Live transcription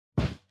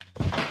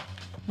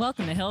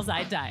Welcome to Hills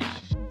I Die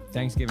On.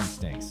 Thanksgiving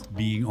stinks.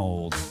 Being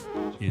old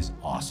is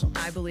awesome.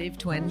 I believe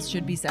twins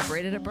should be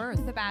separated at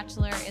birth. The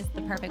Bachelor is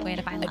the perfect way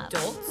to find love.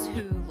 Adults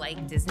who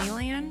like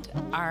Disneyland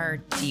are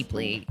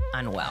deeply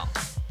unwell.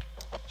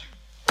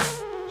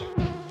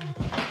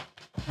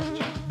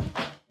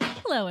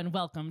 Hello and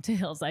welcome to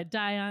Hills I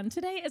Die On.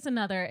 Today is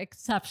another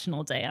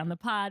exceptional day on the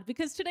pod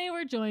because today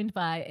we're joined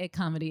by a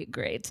comedy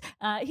great.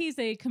 He's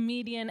a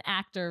comedian,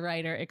 actor,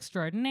 writer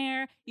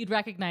extraordinaire. You'd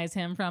recognize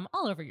him from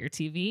all over your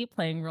TV,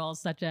 playing roles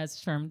such as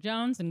Sherm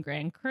Jones in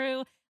Grand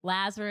Crew,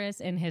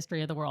 Lazarus in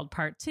History of the World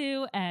Part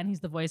 2, and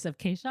he's the voice of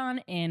Kayshawn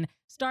in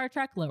Star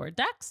Trek Lower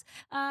Decks.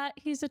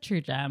 He's a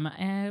true gem,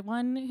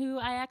 one who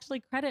I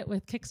actually credit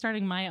with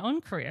kickstarting my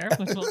own career,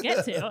 which we'll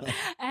get to.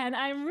 And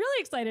I'm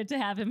really excited to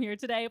have him here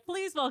today.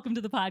 Please welcome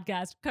to the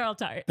podcast, Carl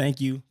Tart.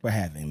 Thank you for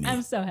having me.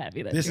 I'm so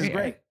happy that this you're is here.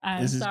 great.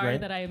 I'm this is sorry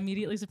great. that I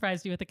immediately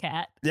surprised you with a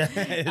cat.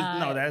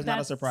 No, that's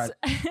not a surprise.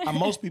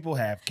 Most people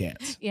have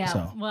cats. Yeah,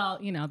 so well,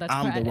 that's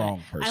I'm the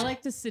wrong person. I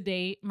like to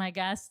sedate my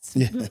guests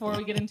before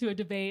we get into a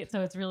debate,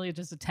 so it's really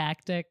just a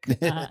tactic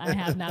I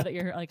have now that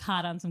you're like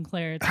hot on some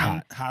Claritin.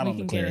 Hot we on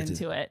can the get Claritin.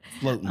 into it.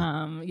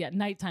 Floating.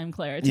 Nighttime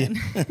Claritin,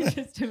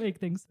 just to make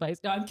things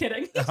spiced. No, I'm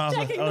kidding. Just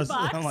checking the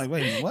box. I'm like,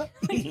 wait, what?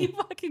 Like, you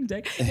fucking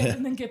dick.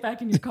 And then get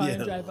back in your car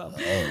and drive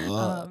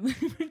home.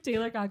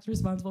 Taylor Cox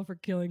responsible for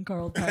killing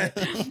Carl Tart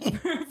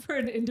for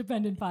an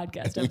independent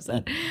podcast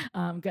episode.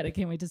 Good. I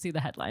can't wait to see the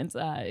headlines.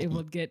 It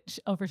will get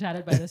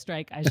overshadowed by the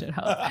strike, I should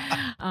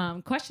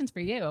hope. Questions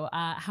for you.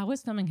 How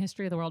was filming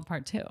History of the World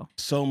Part 2?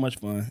 So much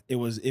fun. It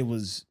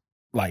was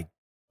like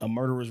a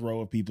murderer's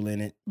row of people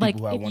in it. Like,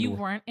 if you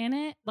weren't in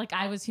it, like,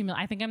 I was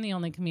I think I'm the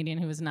only comedian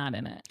who was not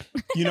in it.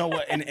 You know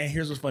what? And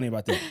here's what's funny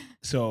about that.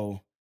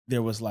 So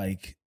there was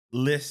like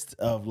list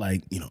of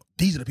like,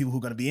 these are the people who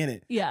are going to be in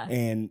it. Yeah.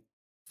 And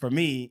for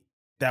me,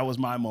 that was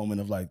my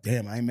moment of like,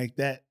 damn, I ain't make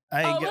that.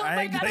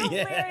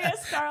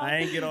 Hilarious, Carl. I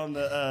ain't get on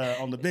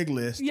the big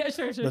list. Yeah,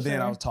 sure. But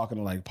then I was talking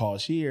to like Paul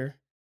Scheer,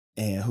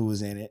 and who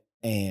was in it,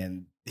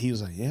 and he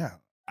was like, yeah,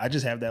 I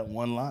just have that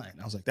one line.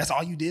 I was like, that's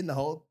all you did in the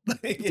whole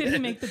thing? Did he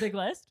make the big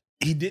list?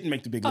 He didn't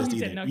make the big list he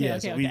either. didn't.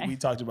 Okay, okay. We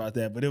talked about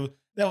that, but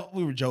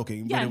we were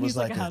joking. Yeah, but it was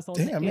like a household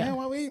damn, thing. man,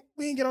 why we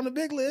ain't get on the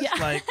big list?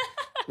 Yeah.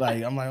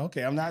 Like I'm like,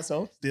 okay, I'm not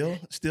still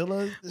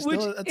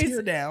a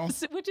tear down.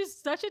 Which is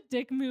such a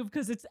dick move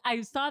because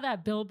I saw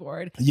that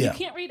billboard. Yeah. You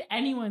can't read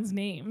anyone's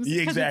names Yeah,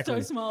 because exactly.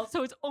 it's so small.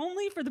 So it's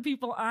only for the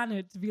people on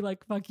it to be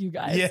like, fuck you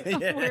guys.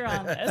 Yeah. We're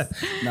on this.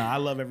 No, I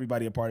love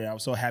everybody a part of it. I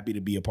was so happy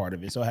to be a part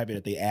of it. So happy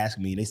that they asked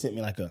me. They sent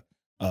me like a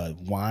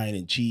wine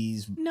and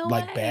cheese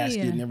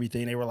basket and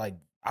everything. They were like,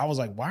 I was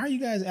like, why are you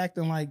guys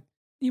acting like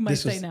you might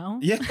say no?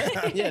 Yeah.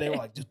 Yeah. They were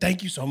like, dude,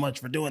 thank you so much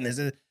for doing this.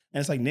 And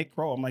it's like Nick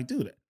Crow. I'm like,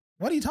 dude,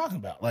 what are you talking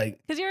about? Like,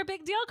 because you're a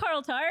big deal,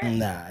 Carl Tart.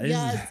 Nah.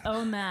 Yes,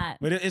 own that.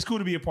 But it's cool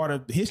to be a part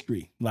of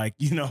history. Like,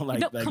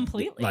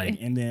 completely.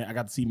 And then I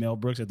got to see Mel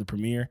Brooks at the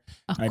premiere.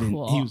 Oh,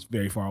 cool. He was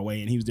very far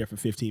away and he was there for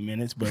 15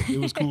 minutes, but it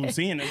was cool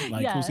seeing him.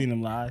 Like, cool seeing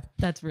him live.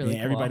 That's really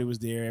cool. Everybody was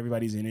there.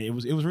 Everybody's in it. It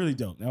was really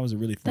dope. That was a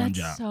really fun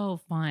job. That's so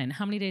fun.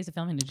 How many days of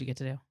filming did you get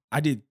to do? I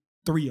did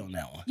 3 on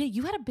that one. Yeah,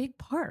 you had a big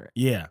part.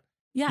 Yeah.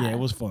 Yeah. Yeah, it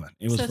was fun.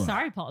 It was fun.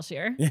 Sorry, Paul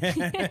Scheer.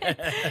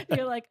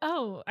 You're like,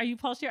 oh, are you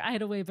Paul Scheer? I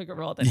had a way bigger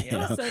role than you.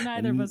 So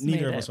neither of us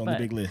made on the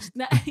big list.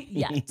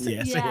 Yet.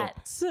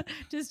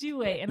 Just you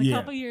wait. In a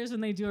couple years when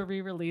they do a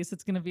re-release,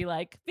 it's going to be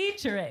like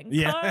featuring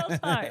Carl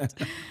Tart.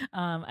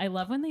 I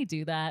love when they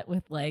do that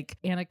with like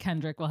Anna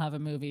Kendrick will have a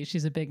movie.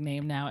 She's a big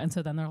name now. And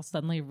so then they'll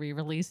suddenly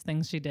re-release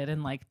things she did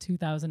in like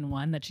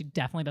 2001 that she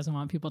definitely doesn't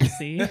want people to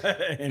see.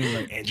 And it's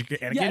like,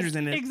 Anna Kendrick's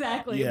in it.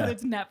 Exactly. Yeah. But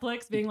it's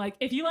Netflix being like,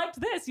 if you liked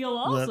this, you'll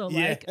also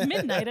like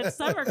Midnight at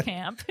Summer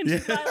Camp. And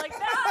she's like,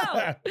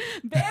 no,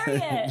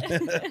 bury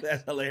it.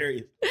 That's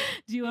hilarious.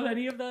 Do you have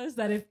any of those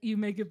that if you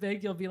make it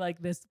big, you'll be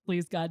like, this,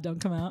 please God,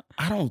 don't come out?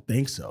 I don't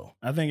think so.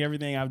 I think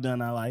everything I've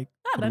done, I like.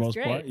 For the most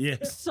part.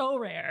 Yeah. So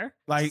rare.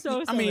 Like,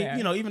 so I mean,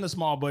 rare. even the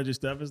small budget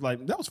stuff is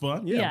like, that was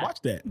fun. Yeah.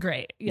 Watch that.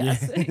 Great.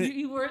 Yes. Yeah.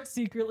 You weren't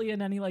secretly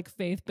in any like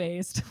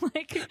faith-based,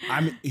 like. I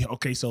mean,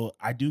 okay, so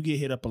I do get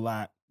hit up a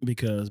lot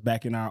because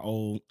back in our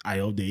old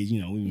IO days,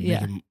 we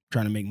were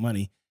trying to make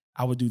money.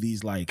 I would do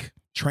these like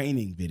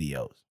training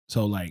videos.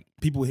 So like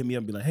people would hit me up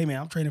and be like, hey man,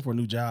 I'm training for a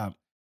new job.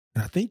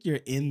 And I think you're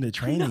in the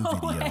training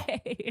video.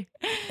 Way.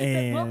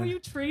 And what were you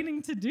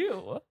training to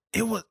do?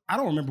 It was, I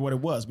don't remember what it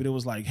was, but it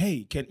was like,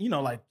 hey, can,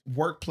 like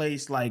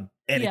workplace, like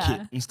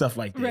etiquette and stuff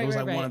like that. It was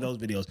like one of those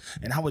videos.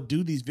 And I would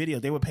do these videos.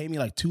 They would pay me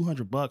like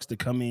 $200 to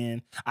come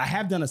in. I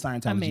have done a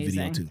Scientology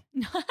video too.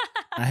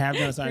 I have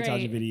done a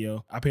Scientology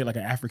video. I paid like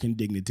an African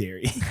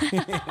dignitary.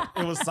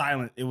 It was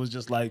silent. It was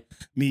just like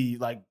me,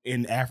 like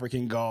in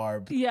African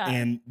garb,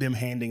 and them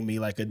handing me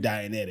like a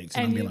Dianetics,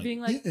 and you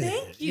being like,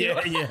 "Thank you."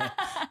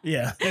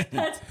 Yeah.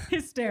 That's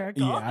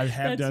hysterical. Yeah, I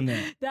have done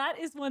that. That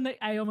is one that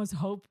I almost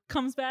hope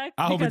comes back.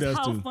 I hope it does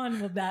how too.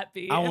 Fun will that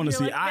be? I want to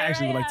see. Like, I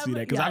actually would like to see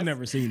that because I've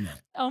never seen that.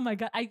 Oh my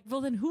God.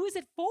 Well, then who is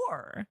it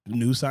for?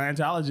 New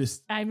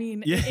Scientologists. I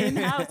mean,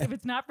 in-house, if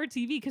it's not for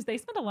TV, because they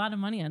spend a lot of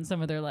money on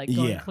some of their like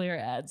going clear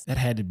ads.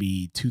 That had to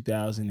be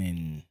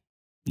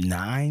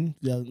 2009.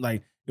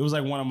 Like it was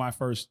like one of my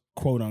first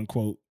quote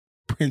unquote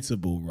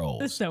principal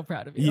roles. I'm so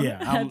proud of you.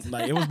 Yeah,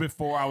 it was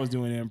before I was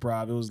doing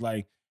improv. It was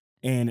like,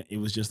 and it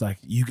was just like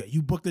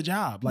you booked the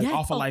job, like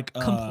off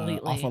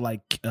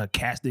of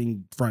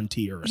Casting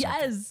Frontier or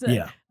something. Yes.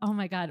 Yeah. Oh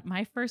my God,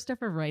 my first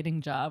ever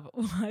writing job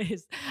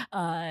was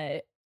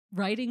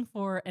writing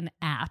for an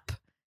app.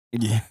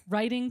 Yeah.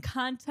 Writing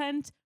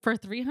content for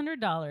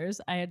 $300.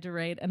 I had to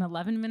write an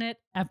 11-minute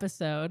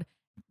episode,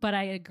 but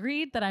I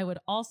agreed that I would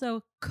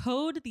also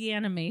code the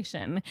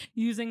animation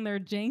using their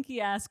janky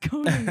ass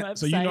coding website.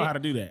 So you know how to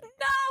do that?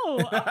 No,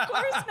 of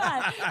course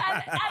not.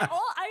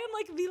 I am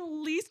like the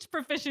least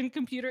proficient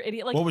computer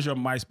idiot. Like, what was your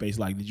MySpace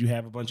like? Did you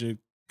have a bunch of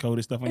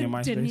coded stuff on your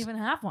MySpace? Didn't even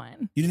have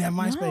one. You didn't have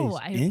MySpace? No,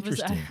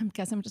 Interesting. I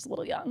guess I'm just a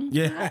little young.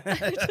 Yeah.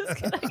 Just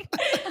kidding.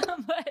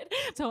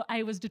 So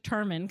I was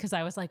determined because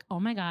I was like, oh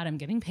my God, I'm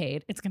getting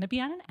paid. It's going to be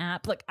on an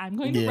app. Like, I'm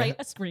going to write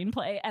a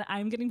screenplay and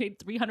I'm getting paid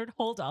 $300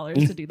 whole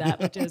to do that,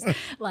 which is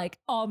like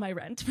all my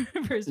rent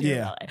for a year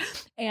in LA.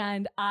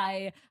 And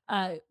I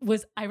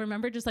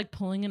remember just like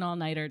pulling an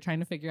all-nighter trying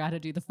to figure out how to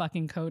do the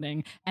fucking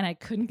coding, and I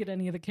couldn't get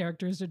any of the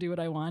characters to do what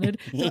I wanted.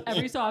 So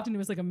every so often it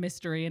was like a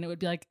mystery, and it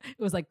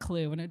was like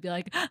Clue, and it'd be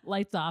like,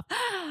 lights off,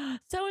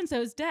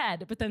 so-and-so's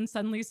dead. But then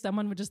suddenly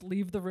someone would just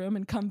leave the room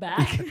and come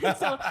back.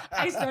 So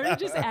I started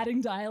just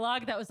adding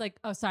dialogue that was like,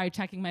 oh, sorry,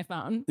 checking my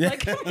phone.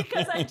 Like,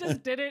 because I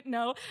just didn't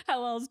know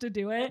how else to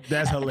do it.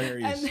 That's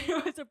hilarious. And there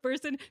was a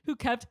person who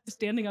kept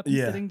standing up and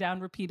sitting down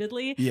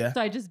repeatedly. Yeah.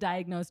 So I just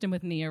diagnosed him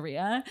with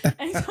neorrhea.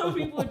 And so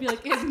people would be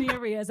like, his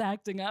neorrhea is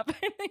acting up.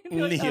 Like,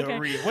 neorrhea.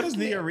 Okay. What is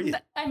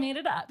neorrhea? I made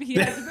it up. He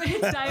has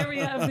it's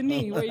diarrhea of the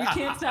knee where you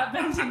can't stop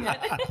bending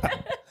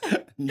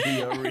it.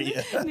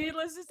 Neorrhea.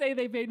 Needless to say,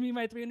 they paid me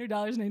my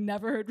 $300 and I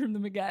never heard from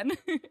them again.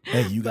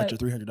 Hey, you got your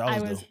 $300 I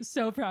was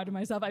so proud of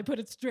myself. I put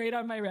it straight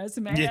on my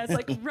resume. I was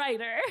like,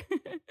 writer.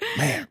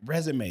 Man,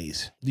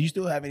 resumes. Do you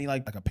still have any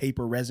like a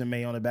paper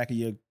resume on the back of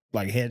your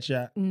like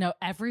headshot? No,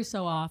 every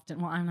so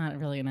often. Well, I'm not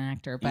really an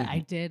actor, but I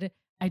did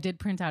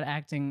print out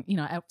acting. You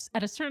know,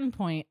 at a certain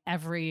point,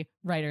 every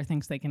writer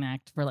thinks they can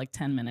act for like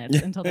 10 minutes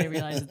until they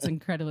realize it's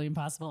incredibly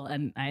impossible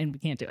and we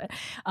can't do it.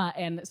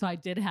 And so I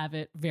did have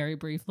it very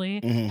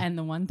briefly. Mm-hmm. And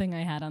the one thing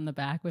I had on the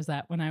back was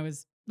that when I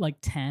was like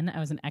 10, I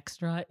was an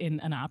extra in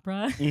an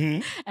opera,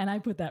 and I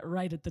put that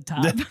right at the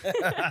top. And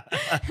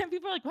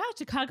people were like, wow,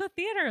 Chicago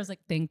theater. I was like,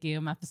 thank you,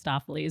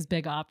 Mephistopheles,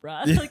 big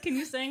opera. Like, can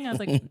you sing? I was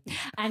like,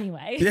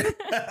 anyway.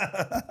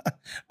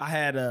 I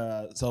had,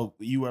 so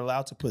you were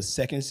allowed to put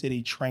Second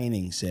City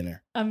Training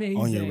Center on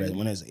your resume.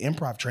 When it's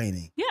improv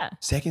training. Yeah.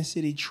 Second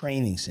City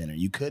Training Center.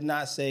 You could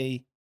not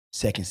say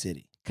Second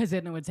City. Because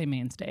then it would say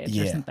main stage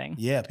or something.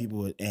 Yeah, people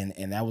would,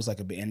 and that was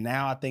like and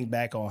now I think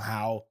back on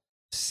how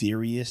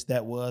serious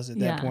that was at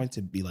that point,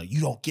 to be like,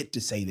 you don't get to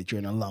say that you're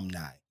an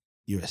alumni.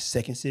 You're a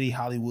Second City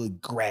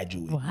Hollywood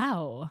graduate.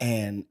 Wow.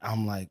 And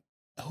I'm like,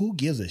 who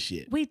gives a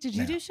shit? Wait, did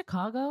you do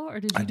Chicago or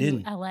did you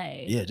do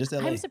LA? Yeah, just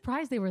LA. I'm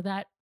surprised they were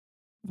that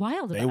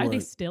wild. Are they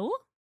still?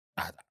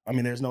 I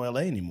mean, there's no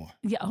LA anymore.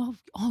 Yeah.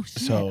 Oh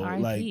shit. So RIP.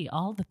 Like,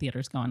 all the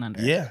theaters going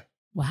under. Yeah.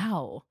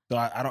 Wow. So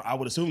I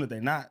would assume that they're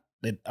not.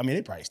 They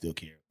probably still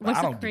care.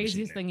 What's the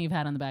craziest thing you've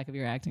had on the back of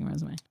your acting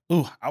resume?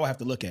 Ooh, I would have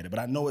to look at it, but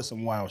I know it's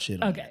some wild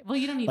shit. Okay, well,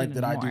 you don't need like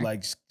that. I do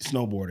like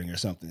snowboarding or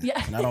something. Yeah,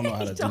 and I don't know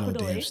how to do no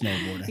damn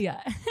snowboarding.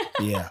 Yeah,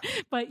 yeah.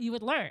 But you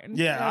would learn.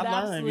 Yeah,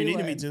 I'd learn if you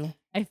needed me to.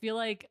 I feel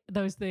like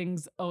those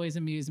things always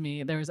amuse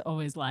me. There was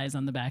always lies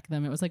on the back of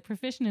them. It was like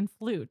proficient in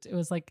flute. It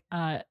was like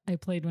I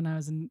played when I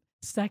was in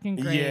second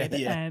grade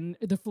and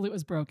the flute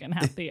was broken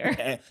half the year.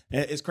 And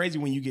it's crazy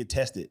when you get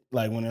tested.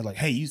 Like when they're like,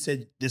 hey, you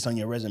said this on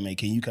your resume.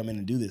 Can you come in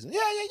and do this?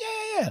 Yeah.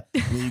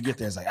 And then you get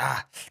there, it's like,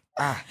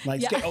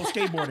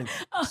 skateboarding.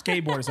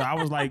 Skateboarding. So I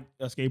was like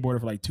a skateboarder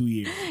for like 2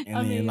 years.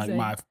 And then like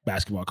my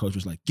basketball coach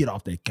was like, get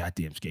off that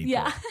goddamn skateboard.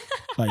 Yeah.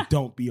 Like,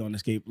 don't be on the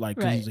skate. Like,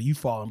 cause he's like, you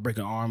fall and break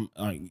an arm.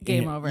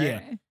 Game over. Yeah.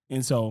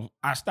 And so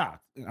I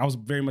stopped. I was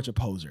very much a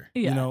poser,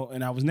 you know,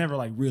 and I was never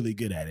like really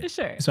good at it.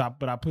 Sure. So,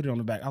 but I put it on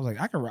the back. I was like,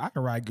 I can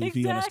ride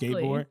goofy on a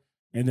skateboard.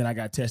 And then I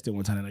got tested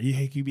one time. Like,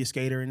 hey, can you be a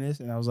skater in this?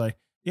 And I was like,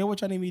 yeah,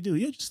 what y'all need me to do?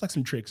 Yeah, just like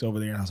some tricks over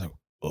there. And I was like,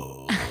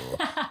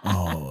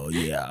 oh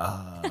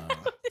yeah.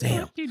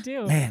 Damn. What you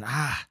do? Man,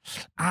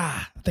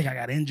 I think I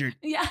got injured.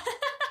 Yeah.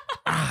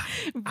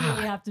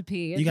 Really have to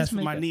pee. You guys for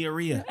my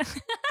neorrhea.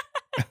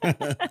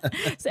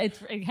 So it's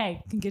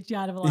can get you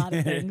out of a lot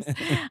of things.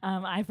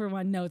 I for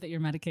one know that you're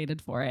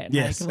medicated for it.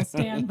 Yes. I will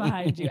stand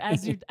behind you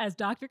as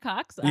Dr.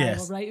 Cox. Yes.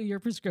 I will write you your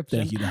prescription.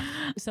 Thank you, Doc.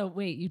 So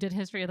wait, you did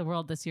History of the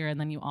World this year, and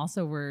then you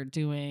also were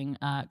doing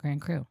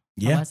Grand Cru.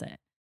 Yeah. How was it?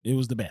 It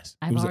was the best.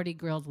 I've already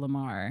grilled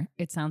Lamar.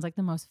 It sounds like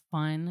the most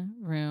fun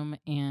room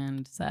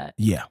and set.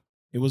 Yeah,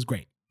 it was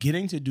great.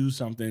 Getting to do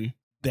something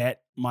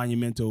that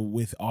monumental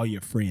with all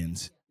your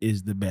friends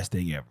is the best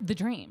thing ever. The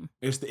dream.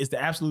 It's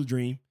the absolute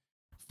dream.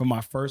 For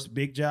my first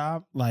big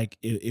job, like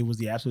it was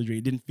the absolute dream.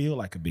 It didn't feel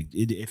like a big.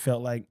 It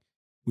felt like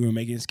we were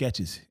making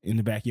sketches in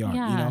the backyard.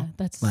 Yeah, you know,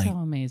 that's like, so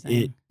amazing.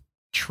 It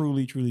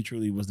truly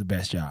was the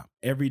best job.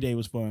 Every day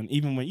was fun.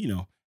 Even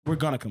when we're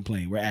gonna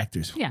complain. We're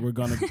actors. Yeah. We're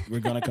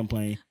gonna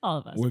complain. All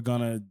of us. We're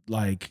gonna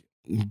like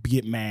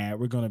get mad.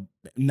 We're going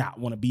to not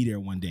want to be there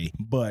one day.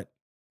 But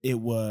it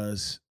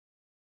was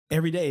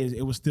every day.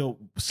 It was still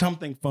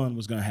something fun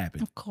was going to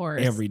happen. Of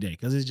course. Every day.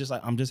 Because it's just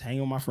like, I'm just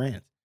hanging with my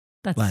friends.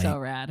 That's like, so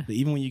rad.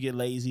 Even when you get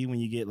lazy, when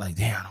you get like,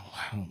 damn,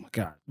 oh my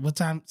God. What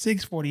time?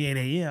 6:48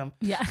 a.m.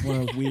 Yeah.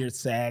 One of those weird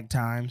SAG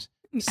times.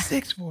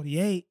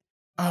 6:48.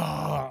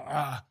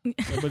 But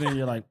then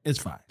you're like, it's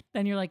fine.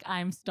 Then you're like,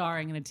 I'm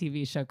starring in a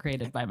TV show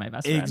created by my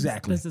best friend.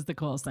 Exactly. This is the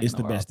coolest thing It's in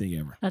the the world. best thing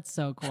ever. That's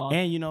so cool.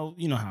 And you know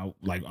how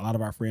like a lot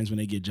of our friends, when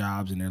they get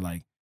jobs and they're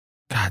like,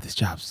 God, this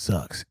job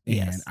sucks. And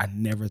Yes. I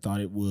never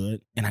thought it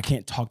would. And I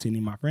can't talk to any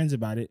of my friends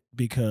about it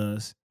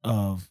because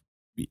of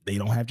they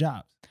don't have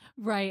jobs.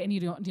 Right. And you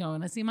don't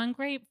want to seem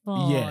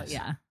ungrateful. Yes.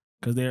 Yeah.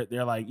 Because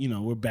they're like,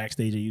 we're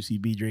backstage at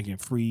UCB drinking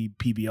free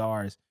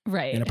PBRs.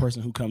 Right. And a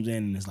person who comes in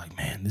and is like,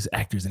 man, this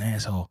actor's an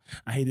asshole.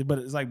 I hate it. But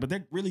it's like, but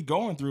they're really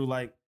going through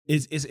like,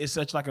 it's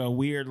such like a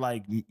weird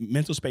like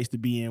mental space to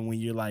be in when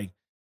you're like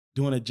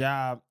doing a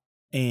job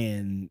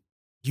and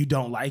you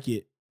don't like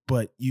it,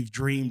 but you've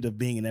dreamed of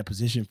being in that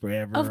position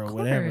forever or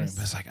whatever. But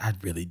it's like, I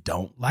really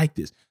don't like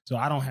this. So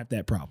I don't have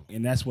that problem.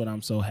 And that's what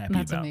I'm so happy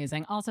That's about.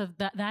 amazing. Also,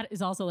 that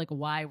is also like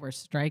why we're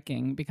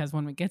striking, because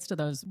when it gets to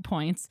those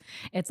points,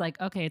 it's like,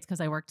 okay, it's because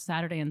I worked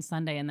Saturday and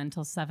Sunday and then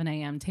till 7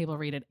 a.m. table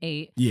read at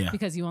 8. Yeah.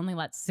 Because you only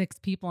let 6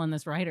 people in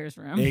this writer's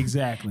room.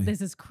 Exactly.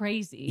 This is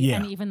crazy. Yeah.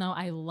 And even though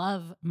I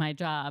love my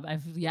job,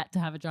 I've yet to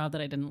have a job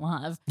that I didn't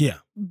love. Yeah.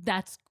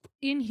 That's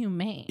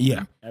inhumane.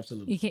 Yeah,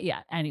 absolutely. You can't,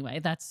 yeah. Anyway,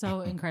 that's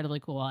so incredibly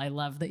cool. I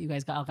love that you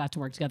guys all got to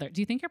work together.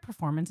 Do you think your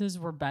performances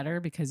were better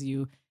because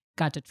you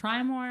got to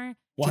try more?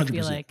 100%. To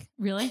feel like,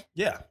 really?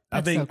 Yeah.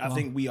 That's so cool. I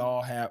think we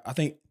all have, I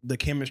think the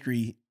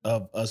chemistry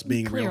of us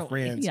being real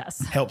friends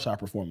helps our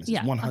performances.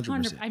 Yeah.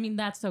 100%. I mean,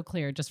 that's so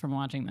clear just from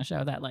watching the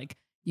show that like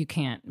you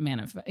can't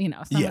manifest,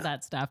 some of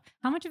that stuff.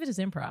 How much of it is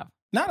improv?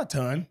 Not a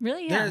ton.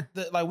 Really? Yeah.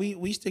 Like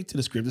we stick to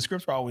the script. The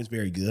scripts are always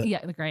very good. Yeah,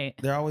 they're great.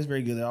 They're always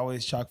very good. They're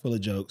always chock full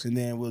of jokes. And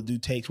then we'll do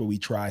takes where we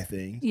try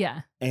things.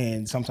 Yeah.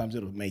 And sometimes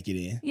it'll make it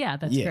in. Yeah,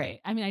 that's great.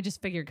 I mean, I just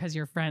figured because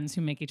you're friends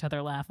who make each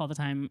other laugh all the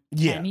time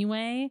Yeah.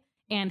 anyway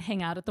and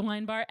hang out at the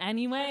wine bar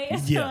anyway.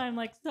 So Yeah. I'm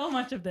like, so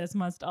much of this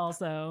must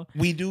also.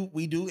 We do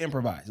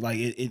improvise. Like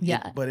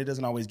but it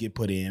doesn't always get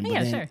put in. But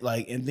Yeah, then, sure.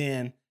 Like, and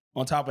then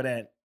on top of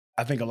that,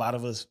 I think a lot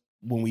of us,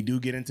 when we do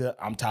get into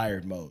I'm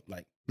tired mode,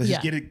 like, let's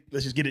just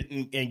get it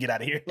and get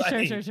out of here.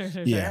 Like,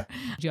 Sure. Yeah.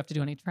 Did you have to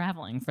do any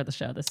traveling for the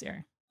show this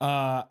year?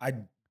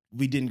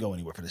 We didn't go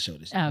anywhere for the show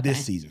Okay.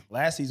 this season.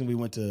 Last season we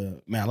went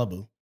to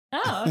Malibu.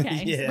 Oh,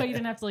 okay. Yeah. But you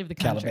didn't have to leave the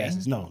country.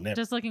 Calabasas. No, never.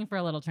 Just looking for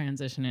a little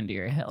transition into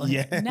your hill.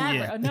 Yeah, Never.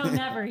 yeah. No,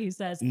 never, he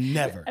says.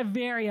 Never. I'm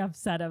very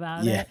upset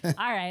about Yeah. it.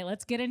 All right,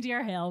 let's get into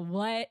your hill.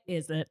 What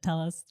is it?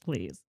 Tell us,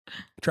 please.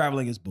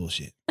 Traveling is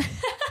bullshit.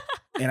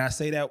 And I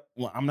say that,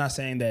 well, I'm not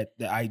saying that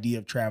the idea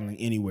of traveling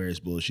anywhere is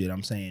bullshit.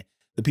 I'm saying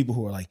the people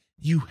who are like,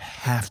 you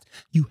have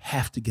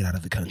to get out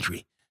of the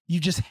country. You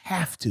just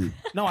have to.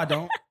 No, I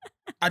don't.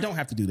 I don't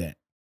have to do that.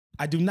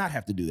 I do not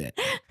have to do that.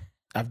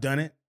 I've done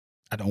it.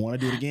 I don't want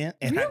to do it again.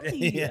 And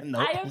Really? no.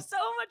 I have so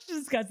much to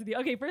discuss with you.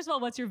 Okay, first of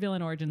all, what's your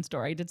villain origin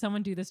story? Did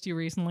someone do this to you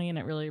recently and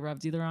it really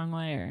rubbed you the wrong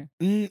way? Or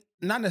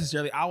Not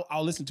necessarily.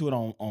 I'll listen to it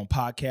on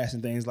podcasts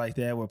and things like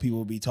that where people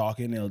will be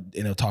talking and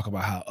they'll talk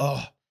about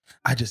how,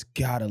 I just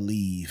gotta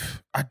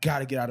leave. I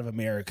gotta get out of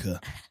America.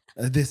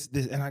 This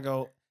and I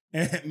go,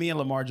 and me and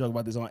Lamar joke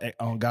about this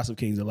on Gossip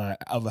Kings a lot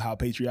of how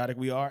patriotic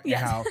we are.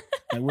 Yes. And how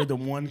like, we're the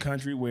one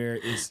country where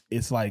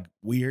it's like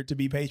weird to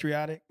be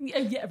patriotic.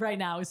 yeah, right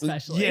now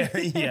especially.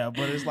 Yeah.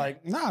 But it's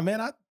like, nah,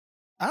 man,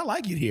 I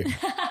like it here.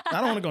 I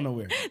don't want to go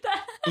nowhere.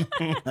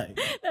 Like,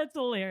 that's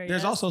hilarious.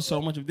 there's also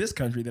so much of this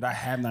country that I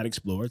have not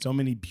explored. So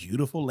many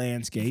beautiful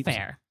landscapes.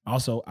 Fair.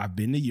 Also, I've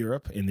been to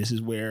Europe, and this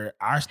is where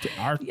our story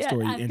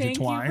intertwines.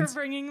 Thank you for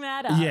bringing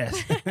that up.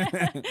 Yes.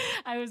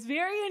 I was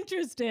very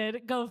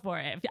interested. Go for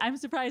it. I'm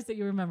surprised that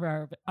you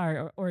remember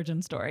our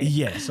origin story.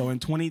 Yes. So in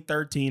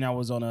 2013, I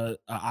was on a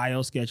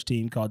IO sketch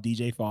team called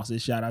DJ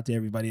Fawcett. Shout out to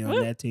everybody on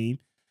that team.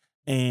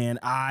 And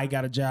I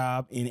got a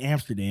job in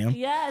Amsterdam.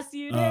 Yes,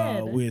 you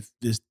did. With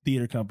this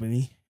theater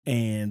company.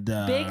 And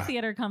big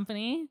theater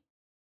company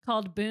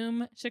called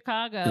Boom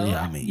Chicago.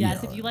 Yeah, I mean,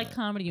 yes, if you like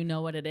comedy, you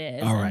know what it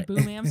is. All and right.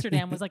 Boom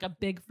Amsterdam was like a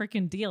big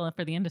freaking deal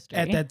for the industry.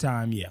 at that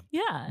time, yeah.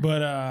 Yeah.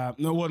 But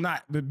no, well,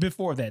 not but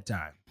before that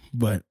time.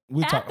 But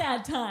we'll at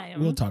that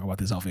time. We'll talk about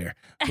this off air.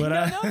 But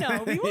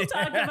no. We will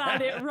talk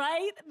about it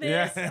right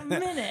this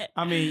minute.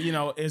 I mean,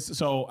 it's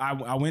so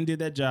I went and did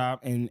that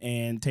job,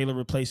 and Taylor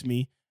replaced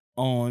me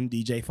on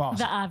DJ Fawcett.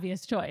 The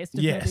obvious choice.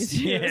 To Yes.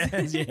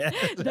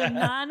 The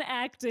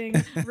non-acting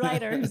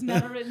writer who's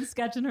never written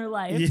sketch in her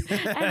life.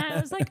 Yeah. And I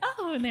was like,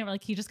 oh, and they were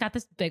like, he just got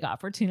this big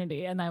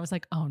opportunity. And I was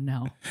like, oh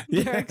no.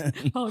 Yeah.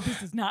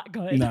 This is not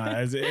good. Nah,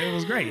 it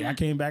was great. I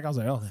came back. I was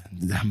like, oh,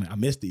 I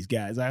missed these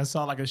guys. I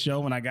saw like a show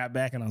when I got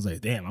back, and I was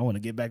like, damn, I want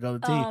to get back on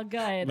the team. Oh,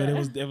 good. But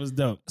it was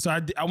dope. So I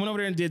went over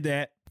there and did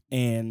that,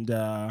 and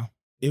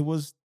it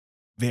was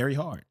very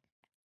hard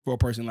for a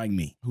person like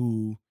me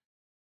who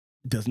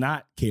does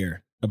not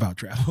care about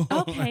travel.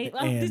 Okay.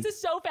 Well, this is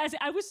so fascinating.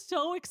 I was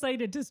so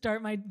excited to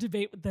start my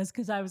debate with this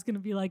because I was going to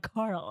be like,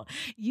 Carl,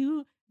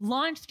 you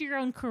launched your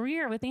own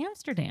career with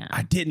Amsterdam.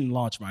 I didn't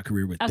launch my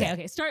career with that.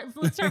 Okay. Let's start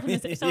from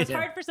this. So it's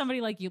hard for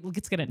somebody like you.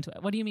 Let's get into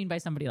it. What do you mean by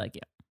somebody like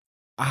you?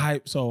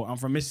 So I'm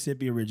from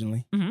Mississippi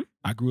originally. Mm-hmm.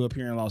 I grew up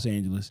here in Los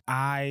Angeles.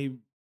 I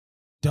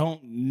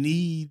don't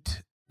need,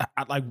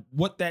 like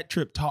what that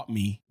trip taught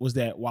me was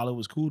that while it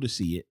was cool to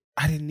see it,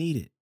 I didn't need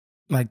it.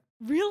 Like,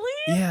 really?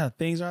 Yeah,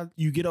 things are,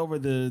 you get over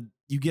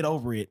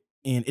it.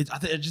 And I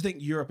just think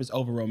Europe is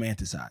over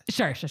romanticized.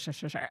 Sure.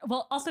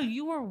 Well, also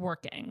you were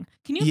working.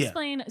 Can you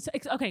explain?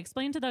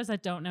 Explain to those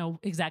that don't know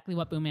exactly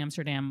what Boom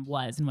Amsterdam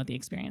was and what the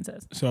experience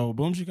is. So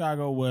Boom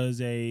Chicago it's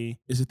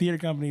a theater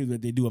company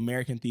that they do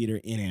American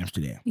theater in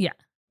Amsterdam. Yeah.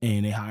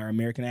 And they hire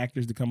American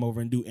actors to come over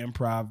and do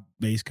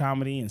improv-based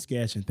comedy and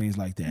sketch and things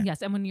like that.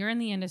 Yes, and when you're in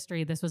the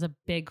industry, this was a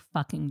big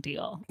fucking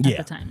deal at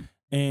the time.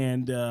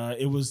 And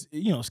it was,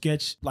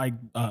 sketch like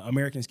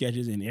American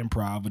sketches and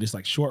improv, but it's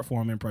like short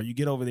form improv. You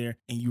get over there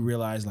and you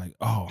realize like,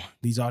 oh,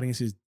 these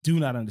audiences do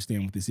not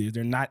understand what this is.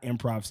 They're not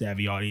improv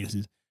savvy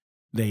audiences.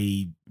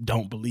 They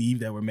don't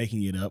believe that we're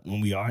making it up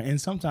when we are. And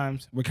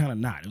sometimes we're kind of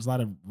not. There's a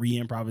lot of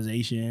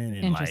re-improvisation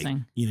and like,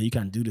 you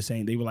kind of do the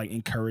same. They would like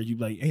encourage you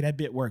like, hey, that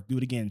bit worked. Do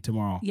it again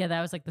tomorrow. Yeah,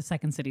 that was like the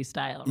Second City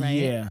style, right?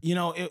 Yeah.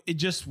 It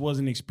just was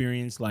an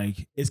experience.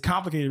 Like, it's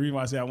complicated. The reason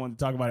why I say I wanted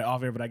to talk about it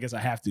off air, but I guess I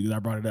have to because I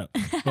brought it up.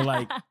 But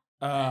like,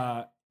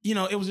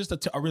 it was just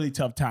a really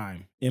tough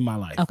time in my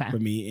life for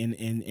me.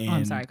 And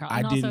I'm sorry, Carl.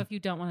 And also, if you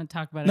don't want to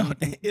talk about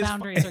it,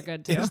 boundaries are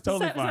good too. It's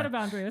totally fine. Set a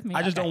boundary with me.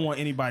 I just don't want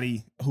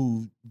anybody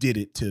who did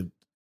it to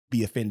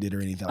be offended or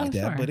anything like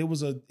that. Sure. But it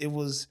was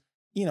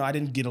I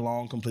didn't get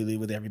along completely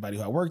with everybody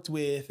who I worked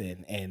with,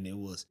 and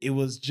it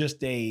was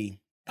just a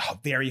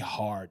very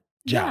hard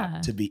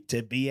job to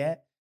be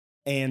at.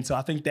 And so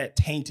I think that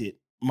tainted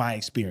my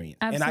experience.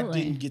 Absolutely. And I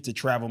didn't get to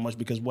travel much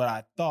because what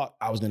I thought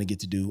I was going to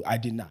get to do, I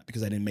did not,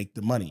 because I didn't make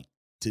the money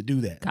to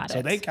do that.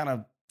 So they kind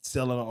of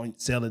sell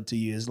it to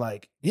you as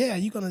like, yeah,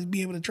 you're going to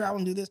be able to travel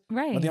and do this.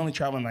 Right. But the only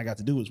traveling I got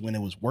to do was when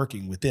it was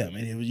working with them.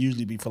 And it would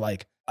usually be for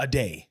like a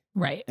day.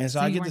 Right. And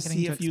so I get to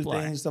see a few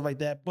things, stuff like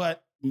that.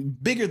 But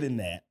bigger than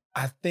that,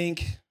 I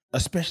think,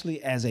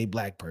 especially as a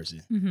Black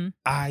person,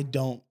 I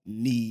don't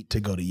need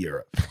to go to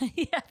Europe.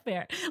 Yeah,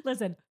 fair.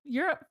 Listen,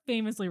 Europe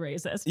famously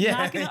racist. Yeah,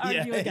 not going to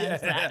argue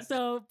against that.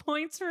 So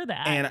points for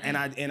that.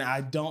 And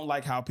I don't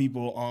like how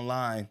people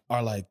online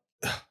are like,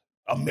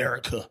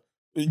 America.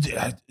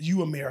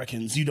 You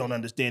Americans, you don't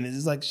understand it.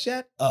 It's like,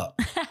 shut up.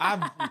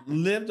 I've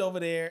lived over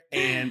there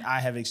and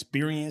I have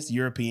experienced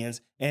Europeans.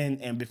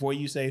 And before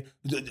you say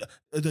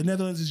the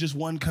Netherlands is just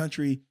one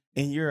country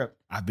in Europe,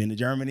 I've been to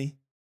Germany.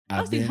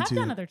 So you have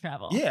done other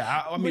travel.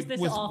 Yeah, I mean, it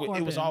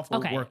was all for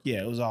work.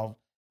 Yeah, it was all.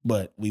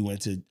 But I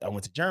went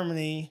to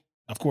Germany,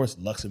 of course,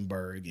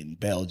 Luxembourg and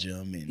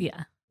Belgium, and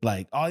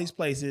like all these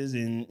places,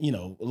 and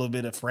a little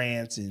bit of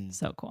France, and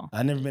so cool.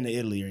 I've never been to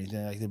Italy or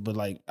anything like that, but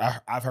like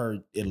I've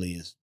heard Italy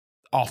is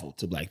awful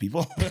to Black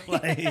people,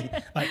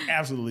 like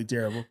absolutely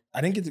terrible. I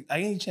didn't get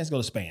a chance to go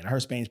to Spain. I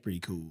heard Spain's pretty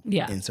cool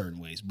in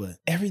certain ways, but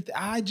everything.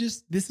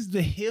 This is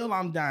the hill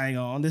I'm dying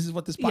on. This is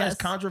what this spot is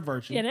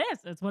controversial. It is.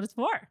 It's what it's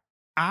for.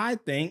 I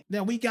think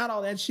that we got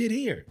all that shit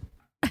here.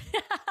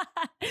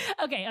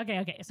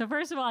 Okay. So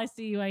first of all, I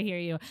see you, I hear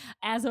you.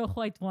 As a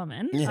white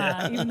woman,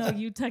 even though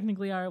you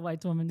technically are a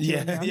white woman too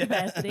in your own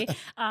capacity,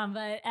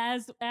 but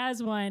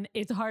as one,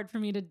 it's hard for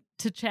me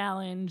to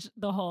challenge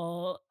the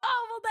whole,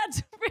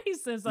 that's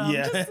racism.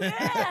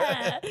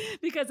 Yeah.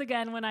 Because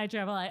again, when I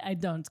travel, I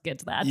don't get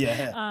to that.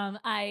 Yeah.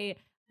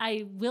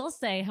 I will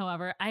say,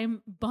 however,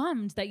 I'm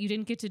bummed that you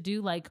didn't get to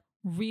do like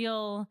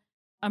real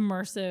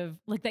immersive,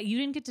 like that you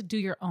didn't get to do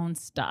your own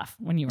stuff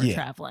when you were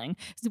traveling.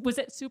 Was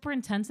it super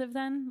intensive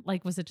then?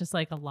 Like, was it just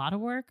like a lot of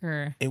work,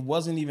 or? It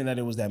wasn't even that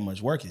it was that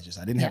much work. It's just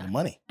I didn't have the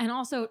money. And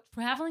also,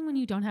 traveling when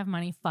you don't have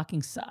money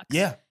fucking sucks.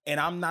 Yeah. And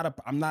I'm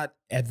not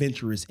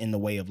adventurous in the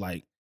way of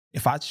like,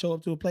 if I show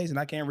up to a place and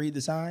I can't read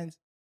the signs,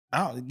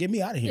 get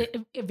me out of here.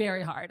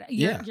 Very hard.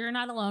 You're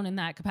not alone in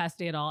that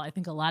capacity at all. I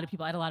think a lot of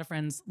people, I had a lot of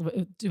friends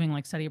doing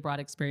like study abroad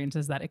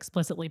experiences that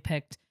explicitly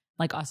picked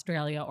like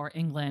Australia or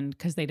England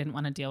because they didn't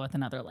want to deal with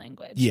another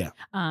language. Yeah.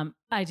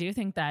 I do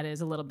think that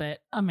is a little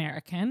bit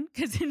American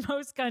because in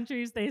most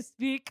countries they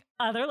speak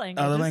other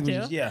languages. Other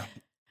languages, too. Yeah.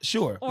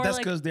 Sure. But that's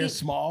because they're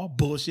small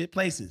bullshit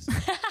places.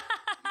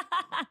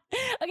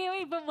 Okay,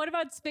 wait, but what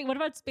about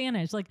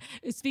Spanish? Like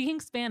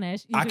speaking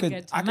Spanish, you could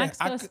get to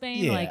Mexico,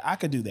 Spain. Yeah, like, I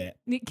could do that.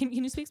 Can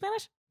you speak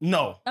Spanish?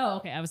 No. Oh,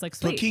 okay. I was like,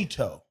 sweet.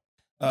 Poquito.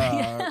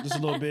 Just a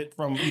little bit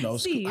from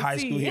high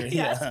school here.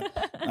 Yes.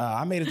 Yeah,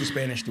 I made it to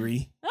Spanish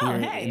 3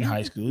 in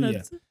high school.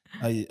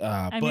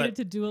 I made it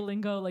to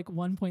Duolingo like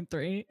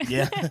 1.3.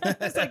 Yeah,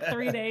 it's like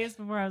 3 days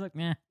before I was like,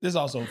 nah. This is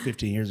also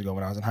 15 years ago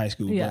when I was in high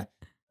school. Yeah.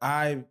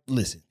 But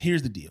listen.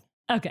 Here's the deal.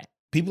 Okay.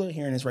 People are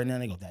hearing this right now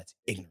and they go, "That's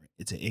ignorant.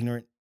 It's an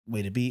ignorant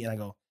way to be." And I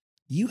go,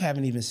 "You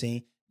haven't even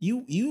seen.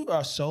 You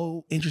are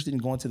so interested in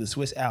going to the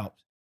Swiss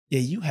Alps,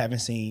 yet you haven't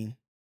seen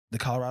the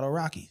Colorado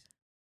Rockies."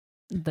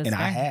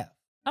 I have.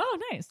 Oh,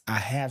 nice. I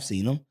have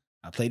seen them.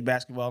 I played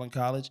basketball in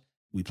college.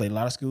 We played a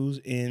lot of schools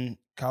in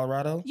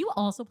Colorado. You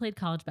also played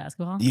college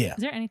basketball? Yeah.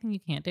 Is there anything you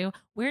can't do?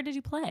 Where did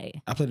you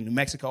play? I played at New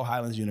Mexico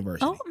Highlands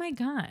University. Oh my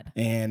God.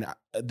 And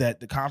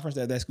the conference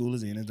that school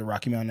is in is the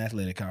Rocky Mountain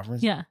Athletic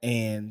Conference. Yeah.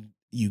 And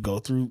you go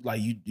through,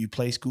 like, you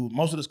play school.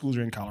 Most of the schools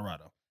are in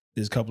Colorado.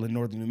 There's a couple in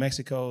northern New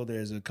Mexico.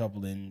 There's a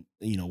couple in,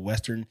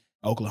 western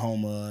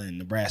Oklahoma and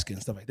Nebraska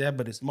and stuff like that.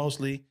 But it's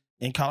mostly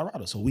in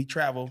Colorado. So we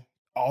travel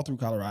all through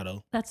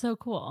Colorado. That's so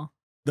cool.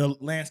 The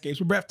landscapes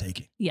were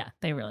breathtaking. Yeah,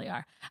 they really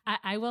are.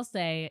 I will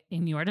say,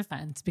 in your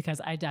defense,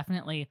 because I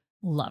definitely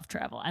love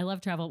travel. I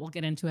love travel. We'll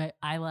get into it.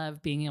 I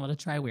love being able to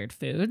try weird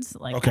foods.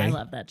 I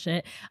love that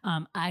shit.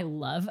 I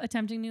love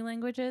attempting new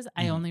languages.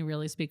 I only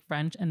really speak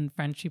French, and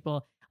French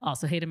people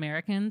also hate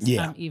Americans,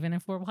 even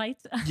if we're white.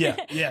 Yeah,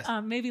 yes.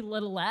 Maybe a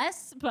little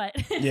less, but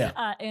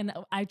and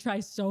I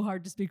try so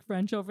hard to speak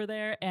French over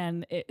there,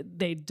 and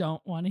they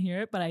don't want to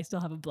hear it, but I still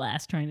have a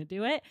blast trying to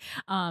do it.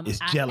 It's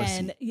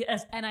jealousy.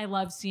 And I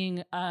love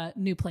seeing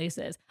new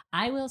places.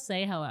 I will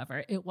say,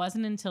 however, it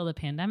wasn't until the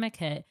pandemic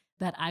hit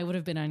that I would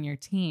have been on your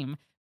team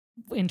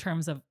in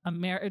terms of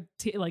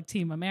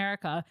Team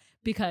America,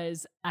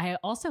 because I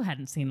also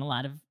hadn't seen a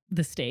lot of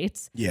the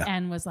States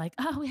and was like,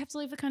 oh, we have to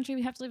leave the country.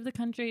 We have to leave the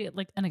country.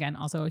 And again,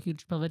 also a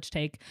huge privilege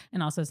take.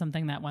 And also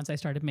something that once I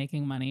started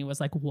making money was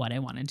like what I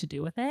wanted to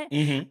do with it.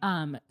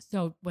 Mm-hmm.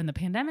 So when the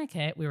pandemic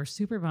hit, we were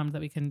super bummed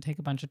that we couldn't take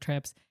a bunch of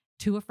trips,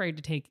 too afraid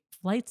to take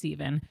flights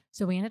even.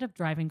 So we ended up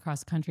driving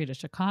cross country to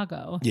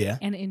Chicago. Yeah.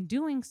 And in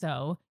doing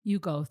so, you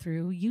go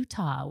through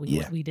Utah.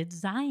 We did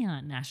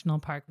Zion National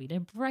Park. We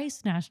did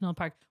Bryce National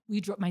Park.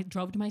 We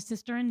drove to my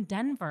sister in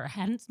Denver.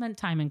 Hadn't spent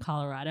time in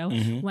Colorado.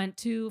 Mm-hmm. Went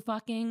to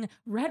fucking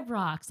Red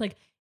Rocks.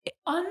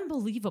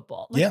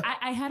 Unbelievable.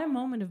 I had a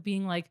moment of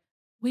being like,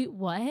 wait,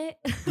 what?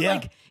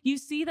 Yeah. You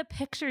see the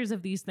pictures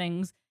of these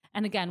things.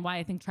 And again, why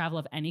I think travel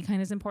of any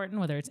kind is important,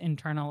 whether it's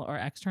internal or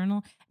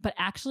external, but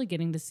actually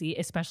getting to see,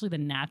 especially the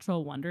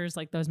natural wonders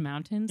like those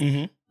mountains,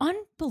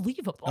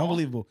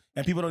 unbelievable.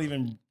 And people don't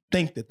even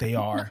think that they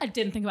are. I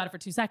didn't think about it for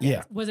 2 seconds.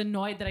 Yeah. Was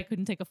annoyed that I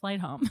couldn't take a flight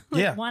home.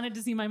 Wanted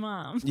to see my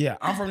mom. Yeah.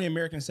 I'm from the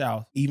American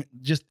South. Even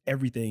just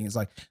everything is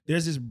like,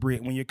 there's this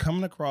bridge when you're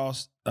coming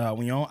across,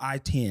 when you're on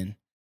I-10,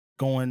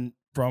 going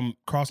from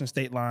crossing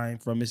state line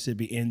from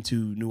Mississippi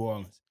into New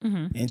Orleans,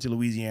 into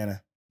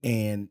Louisiana,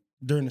 and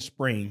during the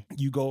spring,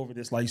 you go over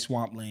this like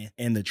swampland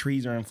and the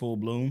trees are in full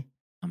bloom.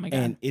 Oh my God.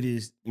 And it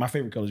is, my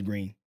favorite color is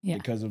green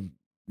because of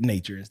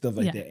nature and stuff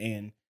like that.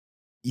 And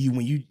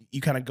when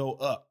you kind of go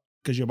up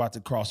because you're about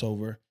to cross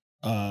over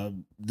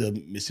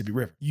the Mississippi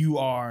River, you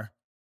are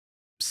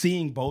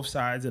seeing both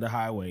sides of the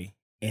highway.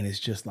 And it's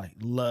just like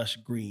lush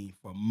green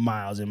for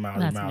miles and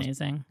miles and miles. That's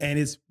amazing. And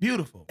it's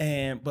beautiful.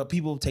 But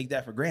people take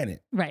that for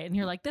granted. Right. And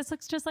you're like, this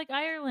looks just like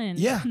Ireland.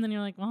 Yeah. And then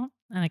you're like, well,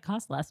 and it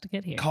costs less to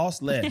get here.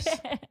 Costs less.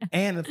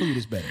 And the food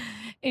is better.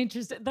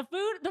 Interesting. The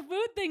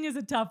food thing is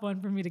a tough one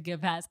for me to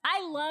give pass.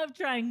 I love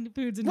trying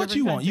foods in what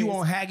different countries. You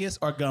want haggis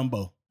or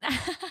gumbo?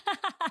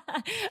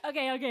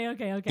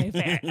 Okay.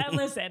 Fair.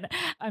 Listen,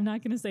 I'm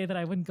not going to say that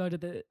I wouldn't go to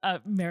the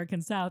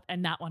American South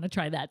and not want to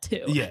try that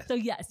too. Yes. So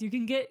yes, you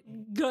can get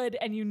good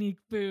and unique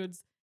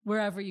foods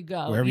wherever you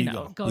go. Wherever you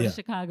go to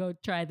Chicago,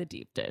 try the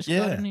deep dish. Yeah.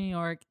 Go to New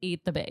York,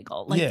 eat the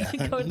bagel. Go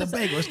to the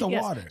bagel. It's the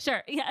water.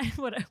 Sure. Yeah.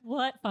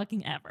 What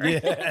fucking ever.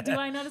 Yeah. Do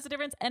I notice a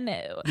difference?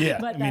 No. Yeah.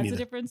 But that's a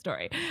different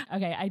story.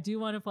 Okay. I do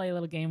want to play a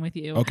little game with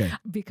you. Okay.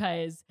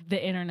 Because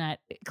the internet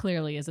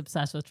clearly is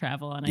obsessed with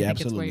travel. And I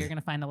think it's where you're going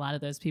to find a lot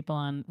of those people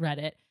on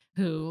Reddit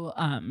who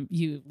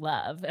you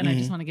love. And I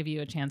just want to give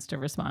you a chance to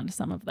respond to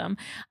some of them.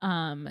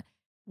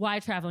 Why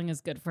traveling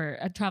is good for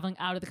traveling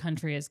out of the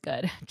country is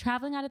good.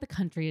 Traveling out of the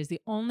country is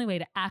the only way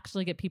to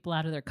actually get people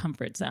out of their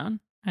comfort zone.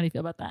 How do you feel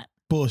about that?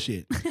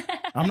 Bullshit.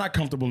 I'm not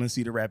comfortable in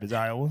Cedar Rapids,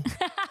 Iowa.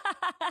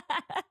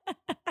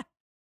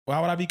 Why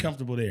would I be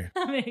comfortable there?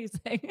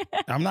 Amazing.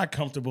 I'm not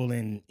comfortable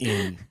in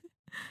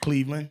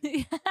Cleveland.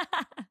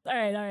 All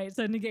right.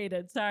 So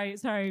negated. Sorry,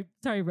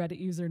 Reddit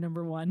user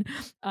number 1.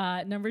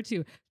 Number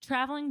 2,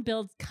 traveling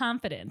builds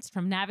confidence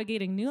from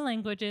navigating new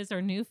languages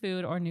or new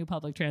food or new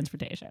public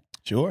transportation.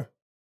 Sure.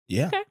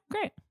 Yeah. Okay,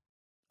 great.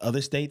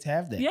 Other states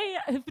have that.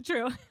 Yeah,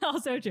 true.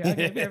 Also true.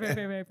 Okay,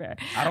 fair.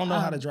 I don't know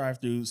how to drive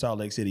through Salt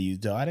Lake City,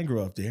 Utah. I didn't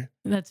grow up there.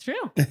 That's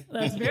true.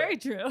 That's very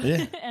true.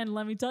 Yeah. And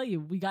let me tell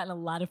you, we got in a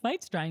lot of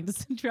fights trying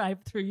to drive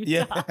through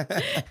Utah.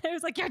 Yeah. It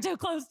was like, you're too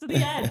close to the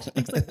edge.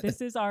 It's like,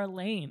 this is our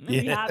lane.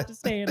 We have to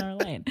stay in our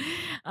lane.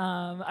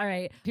 All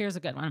right, here's a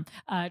good one.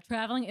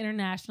 Traveling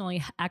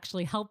internationally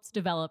actually helps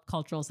develop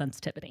cultural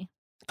sensitivity.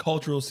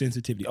 Cultural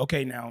sensitivity.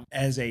 Okay, now,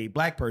 as a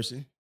Black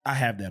person, I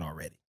have that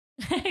already.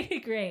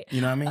 Great.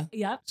 You know what I mean?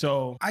 Yep.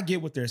 So I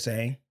get what they're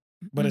saying,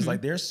 but it's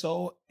like they're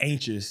so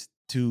anxious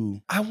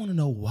I want to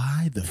know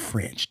why the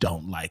French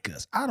don't like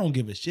us. I don't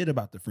give a shit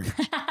about the French.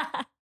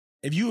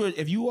 If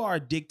you are a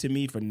dick to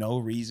me for no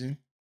reason,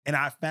 and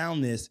I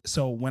found this,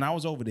 so when I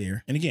was over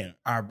there, and again,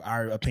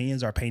 our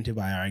opinions are painted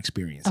by our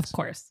experiences. Of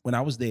course. When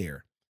I was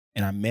there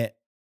and I met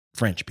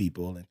French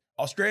people, and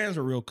Australians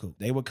were real cool.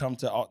 They would come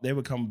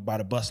by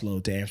the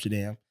busload to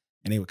Amsterdam,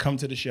 and they would come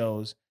to the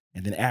shows.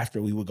 And then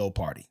after, we would go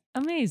party.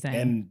 Amazing.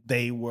 And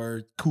they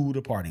were cool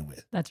to party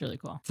with. That's really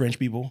cool. French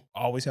people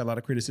always had a lot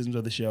of criticisms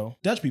of the show.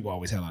 Dutch people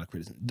always had a lot of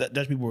criticism.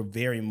 Dutch people were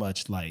very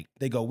much like,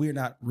 they go, we're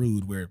not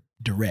rude, we're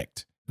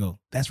direct. Go,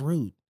 that's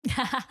rude.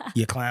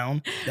 You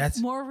clown.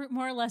 That's more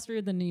or less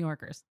rude than New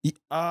Yorkers.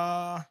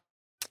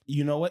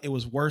 You know what? It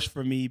was worse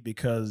for me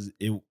because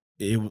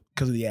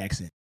because of the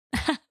accent.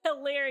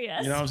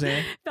 Hilarious. You know what I'm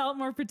saying? Felt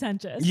more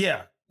pretentious.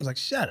 Yeah. I was like,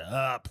 shut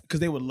up. Because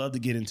they would love to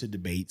get into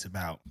debates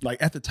about,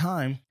 like at the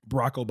time,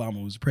 Barack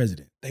Obama was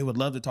president. They would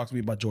love to talk to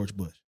me about George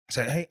Bush. I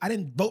said, hey, I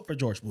didn't vote for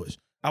George Bush.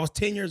 I was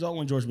 10 years old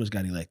when George Bush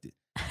got elected.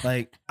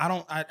 Like,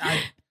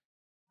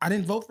 I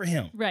didn't vote for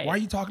him. Right. Why are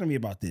you talking to me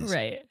about this?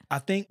 Right. I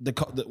think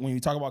when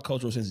you talk about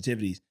cultural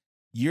sensitivities,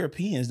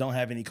 Europeans don't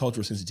have any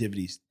cultural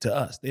sensitivities to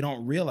us. They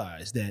don't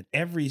realize that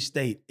every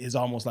state is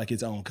almost like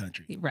its own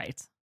country.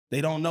 Right. They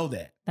don't know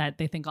that. That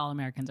they think all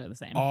Americans are the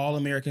same. All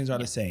Americans are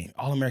the same.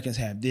 All Americans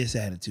have this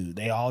attitude.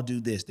 They all do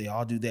this. They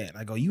all do that. And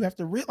I go, you have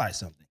to realize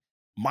something.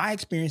 My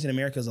experience in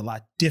America is a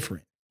lot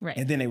different. Right.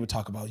 And then they would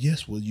talk about,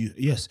 yes,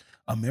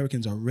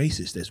 Americans are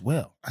racist as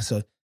well. I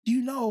said, do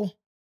you know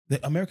that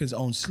Americans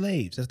own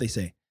slaves, as they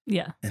say?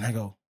 Yeah. And I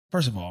go,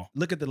 first of all,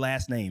 look at the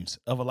last names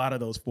of a lot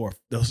of those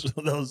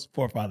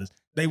forefathers.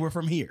 They were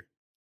from here.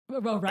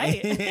 Well,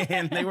 right.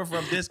 And they were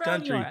from this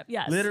country. Europe,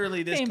 yes.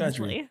 Literally this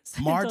country.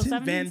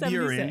 Martin Van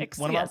Buren,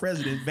 one of our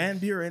presidents. Van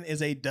Buren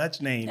is a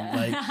Dutch name.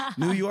 Like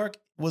New York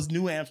was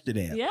New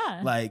Amsterdam.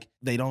 Yeah. Like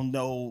they don't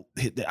know.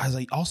 I was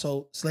like,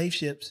 also slave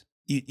ships.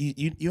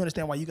 You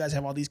understand why you guys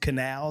have all these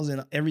canals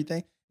and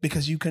everything?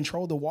 Because you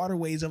control the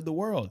waterways of the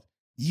world.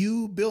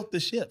 You built the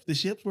ships. The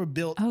ships were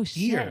built here.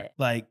 Shit.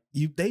 Like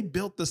they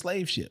built the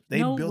slave ship.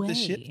 They built the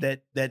ship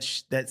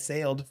that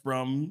sailed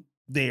from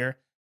there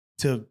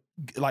to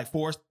like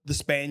force the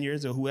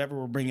Spaniards or whoever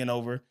were bringing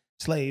over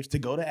slaves to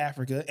go to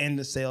Africa and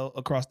to sail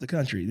across the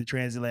country, the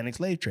transatlantic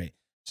slave trade.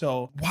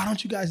 So why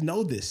don't you guys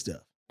know this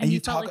stuff? And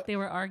you felt like they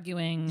were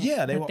arguing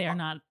that they're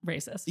not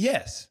racist.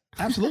 Yes,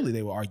 absolutely.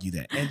 They will argue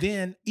that. And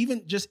then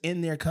even just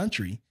in their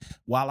country,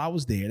 while I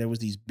was there was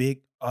these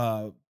big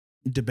political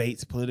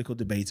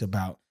debates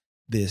about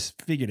this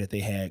figure that they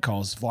had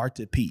called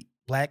Zwarte Piet,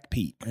 Black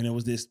Pete. And it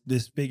was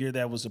this figure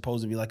that was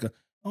supposed to be like a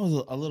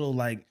little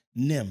like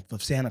nymph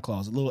of Santa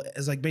Claus.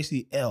 It's like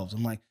basically elves.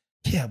 I'm like,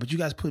 yeah, but you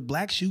guys put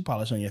black shoe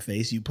polish on your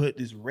face. You put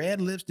this red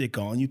lipstick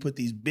on. You put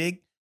these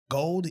big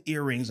gold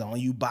earrings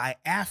on. You buy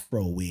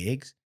Afro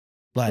wigs.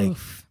 Like,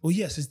 oof. Well,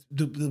 yes,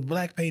 the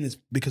black paint is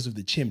because of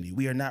the chimney.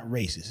 We are not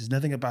racist. There's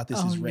nothing about this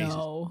is racist.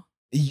 No.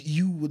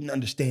 You wouldn't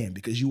understand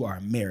because you are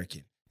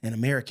American and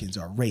Americans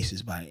are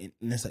racist by it.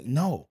 And it's like,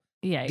 no.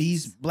 Yeah.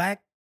 These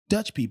black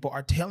Dutch people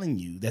are telling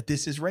you that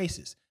this is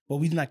racist. But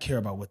we do not care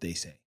about what they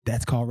say.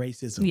 That's called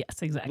racism.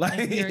 Yes, exactly.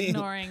 Like, you're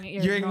ignoring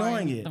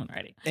it.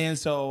 Already. And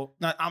so,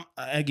 I'm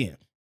again,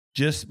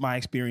 just my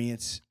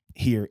experience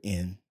here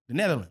in the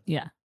Netherlands.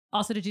 Yeah.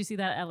 Also, did you see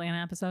that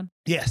Atlanta episode?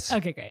 Yes.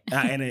 Okay, great.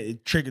 And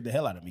it triggered the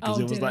hell out of me because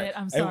it was like,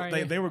 I'm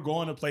sorry. They were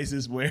going to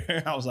places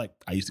where I was like,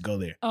 I used to go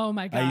there. Oh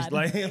my God. I used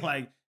to,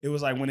 like it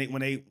was like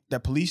when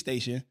that police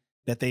station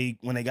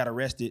when they got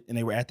arrested and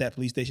they were at that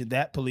police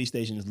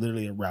station is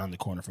literally around the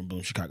corner from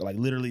Boom Chicago. Like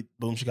literally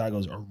Boom Chicago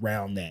is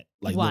around that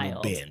like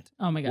wild. Little bend.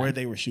 Oh my God. Where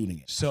they were shooting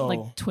it. So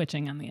like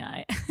twitching on the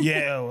eye.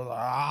 Yeah. It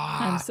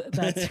was,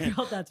 that's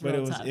real. That's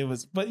real. But it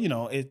was, but you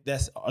know,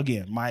 that's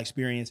again, my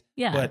experience.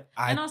 Yeah. But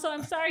and also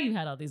I'm sorry you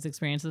had all these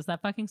experiences.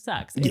 That fucking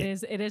sucks. It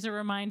is a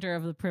reminder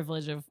of the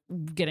privilege of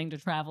getting to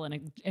travel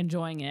and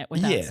enjoying it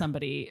without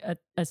somebody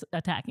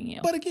attacking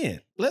you. But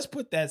again, let's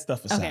put that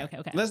stuff aside.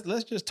 Okay.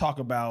 Let's just talk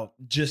about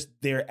just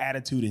their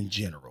attitude in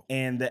general.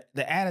 And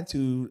the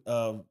attitude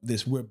of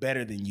this, we're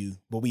better than you,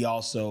 but we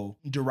also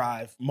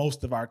derive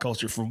most of our culture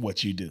from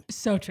what you do.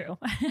 So true.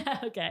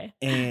 Okay.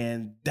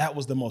 And that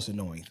was the most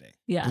annoying thing.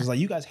 Yeah. It's like,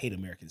 you guys hate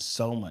Americans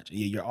so much.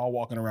 You're all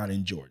walking around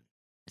in Jordan.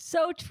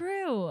 So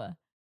true.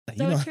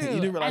 True.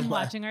 You do realize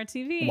watching our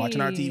TV.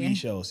 Watching our TV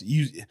shows.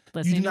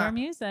 Listening to our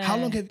music. How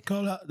long have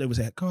Carl,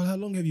 how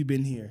long have you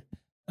been here?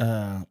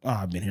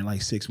 I've been here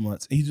like 6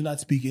 months. And you do not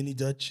speak any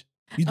Dutch.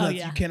 You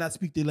cannot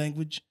speak the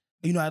language.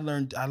 You know, I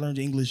learned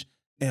English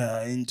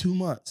in 2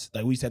 months.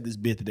 Like we used to have this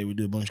bit that they would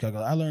do at Bullsh Chicago.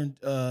 I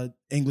learned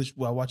English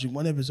while watching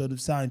one episode of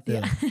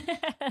Seinfeld.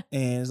 Yeah.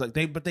 And it's like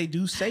they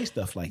do say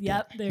stuff like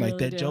that. They like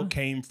really that joke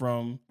came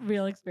from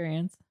real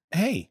experience.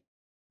 Hey,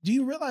 do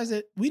you realize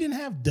that we didn't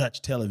have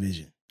Dutch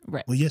television?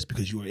 Right. Well, yes,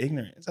 because you were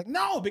ignorant. It's like,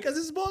 no, because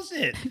it's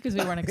bullshit. Because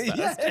we weren't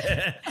exposed.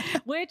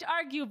 Which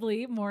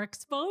arguably more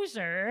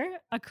exposure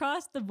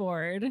across the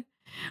board,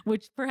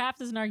 which perhaps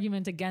is an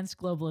argument against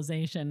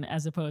globalization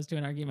as opposed to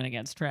an argument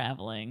against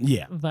traveling.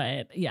 Yeah.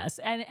 But yes.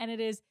 And it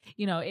is,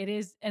 it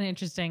is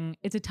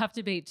it's a tough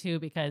debate too,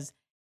 because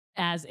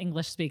as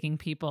English speaking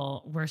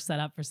people, we're set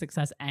up for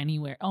success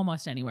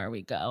almost anywhere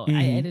we go. Mm-hmm.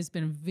 It has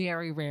been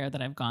very rare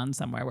that I've gone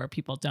somewhere where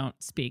people don't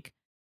speak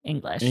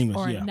English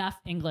or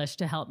enough English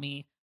to help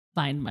me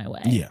find my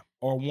way. Yeah.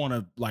 Or want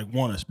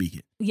to speak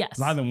it. Yes.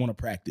 Not even want to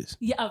practice.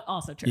 Yeah.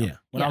 Also true. Yeah.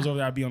 When I was over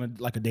there, I'd be on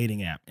a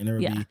dating app and there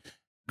would be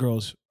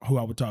girls who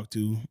I would talk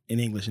to in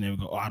English and they would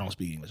go, oh, I don't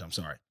speak English. I'm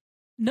sorry.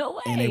 No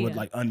way. And they would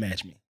like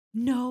unmatch me.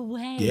 No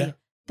way. Yeah.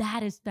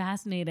 That is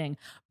fascinating.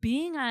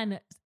 Being on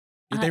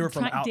If they were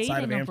from outside dating of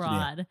Amsterdam.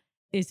 abroad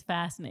is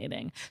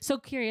fascinating. So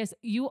curious,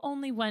 you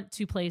only went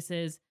to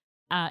places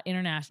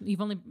international. You've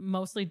only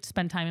mostly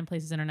spent time in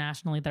places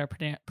internationally that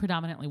are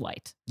predominantly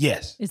white.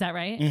 Yes. Is that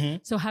right? Mm-hmm.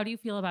 So how do you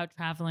feel about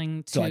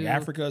traveling to So like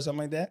Africa or something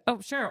like that? Oh,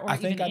 sure. Or I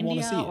think even I'd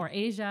wanna India see it. or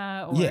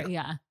Asia or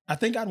Yeah. I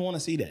think I'd want to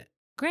see that.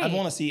 Great. I'd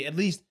want to see at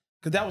least,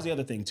 because that was the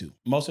other thing too.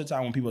 Most of the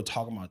time when people are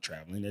talking about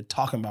traveling, they're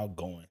talking about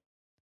going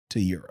to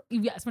Europe.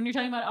 Yes, when you're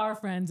talking about our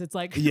friends, it's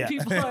like Yeah.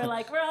 people are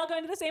like, we're all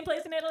going to the same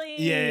place in Italy.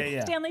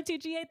 Yeah. Stanley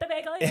Tucci ate the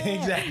bagel. Yeah.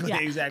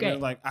 Exactly. Great.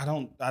 Like I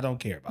don't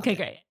care about Okay, that.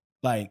 great.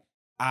 Like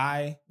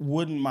I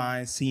wouldn't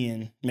mind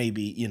seeing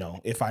maybe,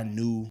 if I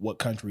knew what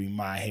country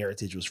my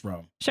heritage was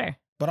from. Sure.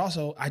 But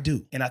also I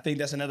do. And I think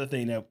that's another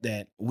thing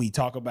that we don't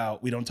talk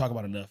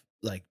about enough,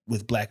 like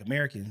with Black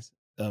Americans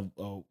of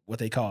what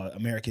they call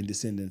American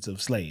descendants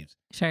of slaves.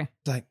 Sure.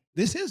 It's like,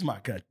 this is my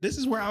country. This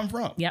is where I'm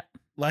from. Yep.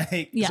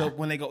 Like, Yeah. So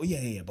when they go,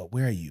 yeah, but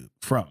where are you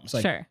from? It's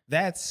like, Sure.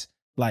 that's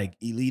like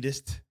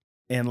elitist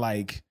and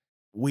like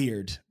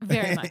weird.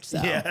 Very much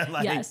so. Yeah.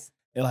 Like, yes.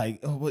 like,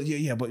 oh, well,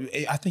 yeah, but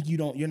I think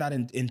you're not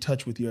in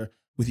touch with your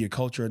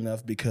culture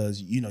enough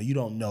because, you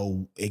don't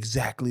know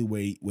exactly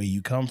where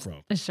you come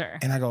from. Sure.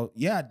 And I go,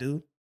 yeah,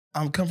 dude,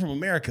 I'm come from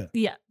America.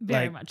 Yeah,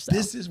 very Like, much so.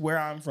 This is where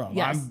I'm from.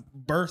 Yes. I'm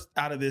birthed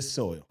out of this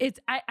soil.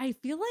 I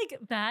feel like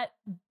that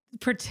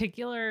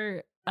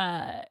particular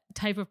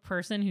type of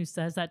person who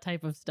says that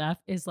type of stuff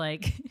is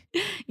like,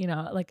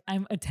 like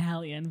I'm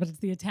Italian, but it's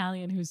the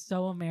Italian who's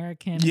so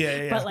American.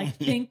 Yeah. But like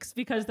thinks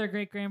because their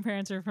great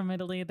grandparents are from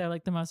Italy, they're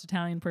like the most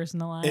Italian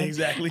person alive.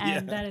 Exactly.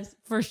 And that is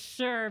for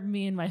sure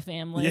me and my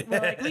family. Yeah. We're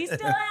like, we still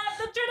have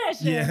the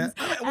traditions.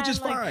 Yeah. Which is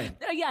fine.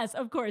 Yes,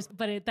 of course.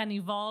 But it then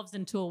evolves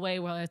into a way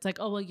where it's like,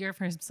 oh, well, you're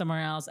from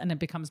somewhere else. And it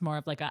becomes more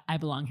of like, I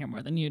belong here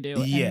more than you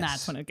do. Yes. And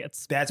that's when it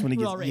gets yes,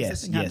 real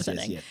racist and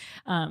condescending. yes.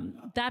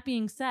 That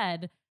being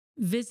said,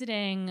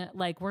 visiting,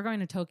 like we're going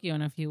to Tokyo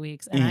in a few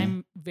weeks and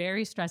I'm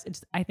very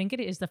stressed. I think it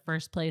is the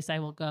first place I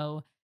will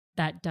go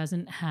that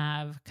doesn't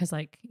have, because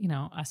like,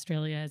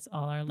 Australia is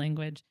all our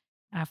language,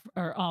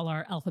 or all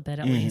our alphabet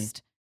at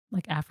least.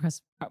 Like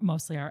Africa's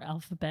mostly our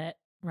alphabet,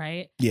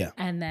 right? Yeah.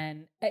 And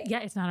then,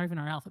 it's not even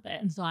our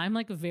alphabet. And so I'm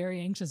like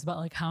very anxious about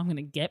like how I'm going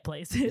to get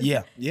places.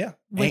 Yeah.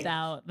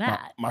 Without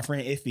that. My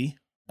friend Iffy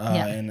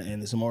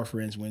and some more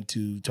friends went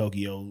to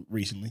Tokyo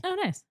recently. Oh,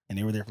 nice. And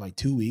they were there for like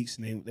 2 weeks,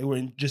 and they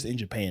were just in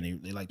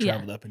Japan. They like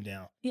traveled up and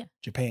down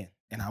Japan.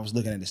 And I was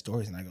looking at the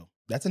stories and I go,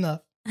 that's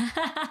enough.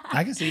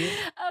 I can see it.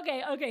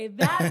 Okay.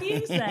 That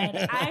being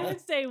said, I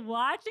would say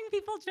watching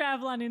people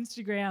travel on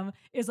Instagram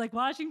is like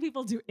watching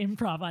people do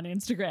improv on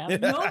Instagram.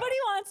 Nobody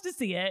wants to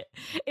see it.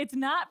 It's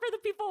not for the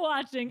people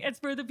watching. It's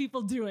for the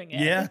people doing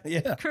it.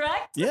 Yeah.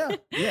 Correct? Yeah.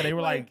 They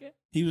were like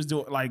he was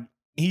doing like,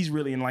 he's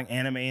really in like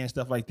anime and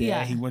stuff like that.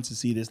 Yeah. He went to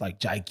see this like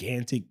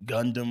gigantic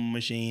Gundam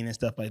machine and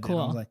stuff like that. Cool.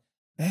 And I was like,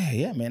 hey,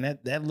 yeah, man,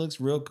 that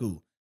looks real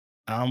cool.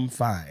 I'm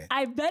fine.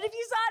 I bet if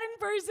you saw it in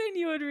person,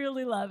 you would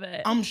really love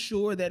it. I'm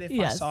sure that if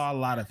I saw a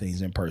lot of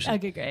things in person,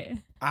 okay, great.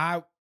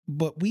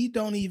 But we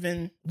don't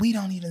even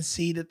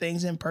see the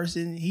things in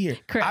person here.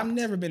 Correct. I've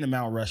never been to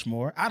Mount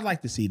Rushmore. I'd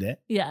like to see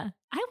that. Yeah.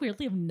 I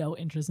weirdly have no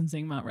interest in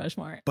seeing Mount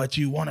Rushmore. But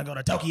you want to go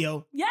to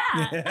Tokyo? Yeah.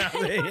 I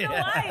don't know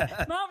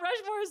why. Mount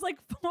Rushmore is like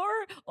 4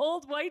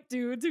 old white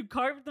dudes who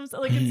carved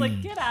themselves. Like, it's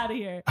like, get out of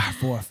here. Our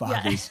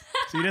forefathers.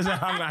 See, this is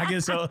I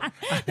get so.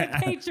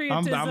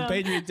 Patriotism. I'm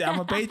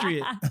a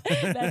patriot.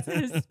 That's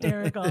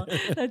hysterical.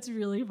 That's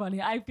really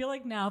funny. I feel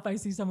like now if I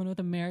see someone with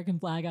American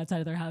flag outside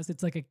of their house,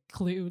 it's like a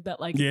clue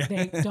that like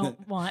they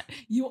don't want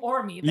you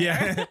or me there.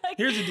 Yeah.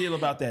 Here's the deal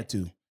about that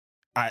too.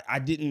 I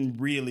didn't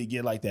really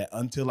get like that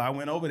until I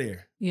went over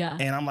there. Yeah.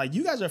 And I'm like,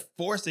 you guys are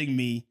forcing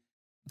me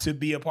to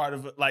be a part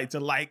of to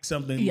like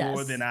something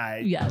more than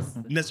I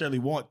necessarily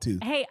want to.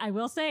 Hey, I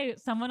will say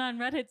someone on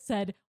Reddit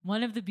said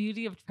one of the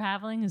beauty of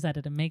traveling is that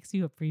it makes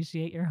you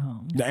appreciate your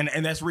home.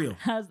 And that's real.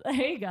 There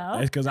you go.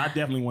 That's because I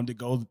definitely wanted to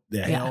go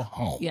the hell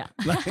home. Yeah.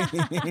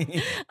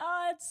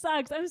 Oh, it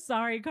sucks. I'm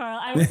sorry, Carl.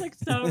 I was like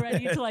so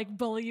ready to like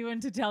bully you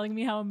into telling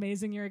me how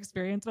amazing your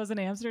experience was in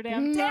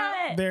Amsterdam.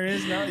 Damn it. There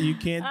is no, you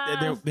can't.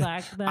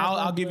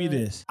 I'll give you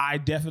this. I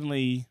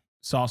definitely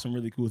saw some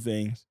really cool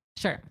things.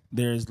 Sure.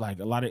 There's like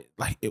a lot of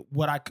like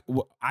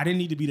I didn't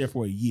need to be there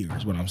for a year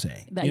is what I'm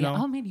saying. Know?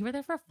 Oh man, you were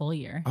there for a full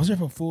year. I was there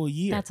for a full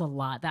year. That's a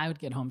lot. I would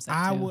get homesick.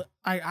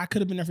 I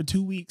could have been there for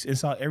 2 weeks and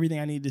saw everything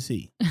I needed to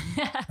see.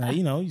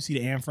 You see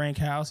the Anne Frank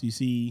house. You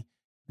see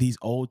these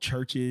old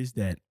churches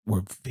that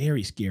were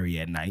very scary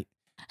at night.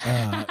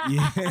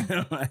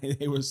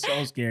 It was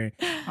so scary.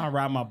 I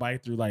ride my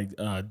bike through like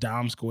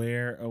Dom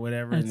Square or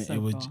whatever, That's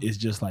and it's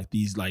just like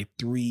these like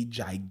 3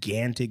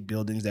 gigantic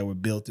buildings that were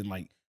built in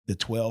like the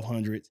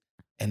 1200s,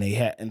 and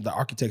the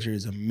architecture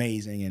is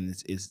amazing and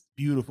it's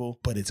beautiful,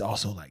 but it's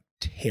also like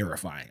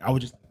terrifying. I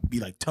would just be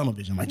like tunnel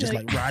vision, like just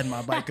like riding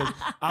my bike because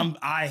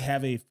I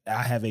have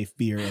a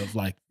fear of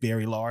like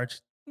very large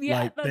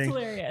that's things.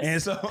 hilarious.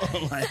 And so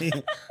like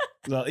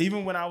So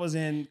even when I was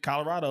in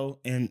Colorado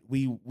and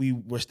we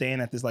were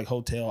staying at this like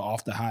hotel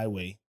off the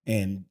highway,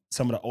 and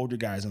some of the older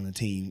guys on the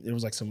team, there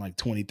was like some like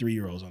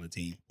 23-year-olds on the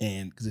team,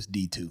 and because it's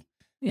D2,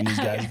 and these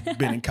guys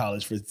been in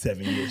college for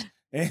 7 years,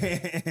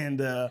 and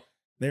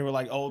they were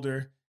like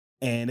older,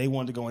 and they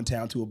wanted to go in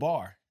town to a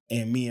bar,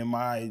 and me and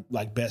my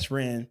like best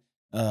friend,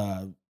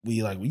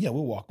 we like,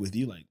 we'll walk with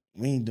you, like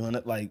we ain't doing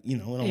it, like we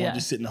don't want to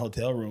just sit in the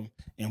hotel room,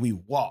 and we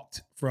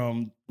walked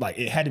from like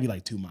it had to be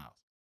like 2 miles.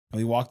 And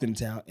we walked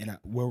into town, and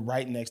we're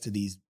right next to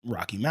these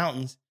Rocky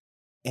Mountains.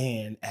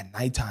 And at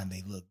nighttime,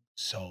 they look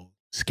so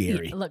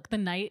scary. Yeah, look, the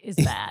night is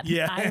bad.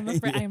 I am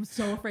afraid. I am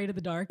so afraid of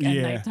the dark.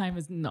 And nighttime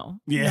is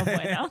no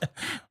bueno.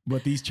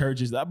 But these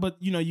churches,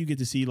 you get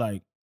to see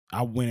like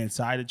I went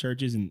inside the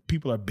churches, and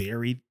people are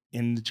buried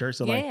in the church.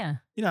 So like,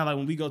 like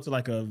when we go to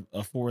like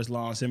a Forest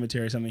Lawn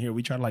cemetery or something here,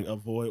 we try to like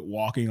avoid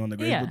walking on the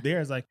grave. But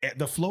there's like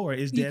the floor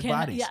is dead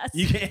bodies. Yes.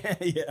 You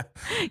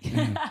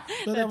can't.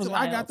 So that was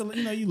wild. I got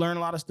to you learn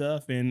a lot of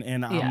stuff,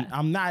 and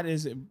I'm not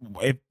as,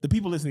 if the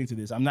people listening to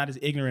this, I'm not as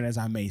ignorant as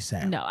I may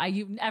sound. No,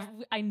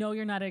 I know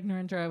you're not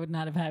ignorant, or I would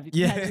not have had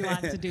you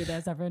on to do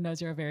this. Everyone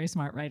knows you're a very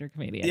smart writer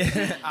comedian.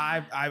 Yeah,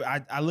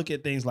 I look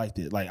at things like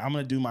this. Like I'm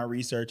gonna do my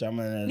research.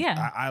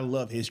 I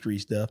love history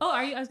stuff. Oh,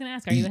 are you? I was gonna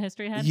ask, are you a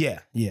history head? Yeah,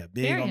 big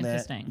very on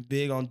interesting. that.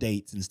 Big on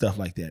dates and stuff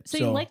like that. So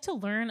you like to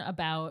learn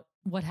about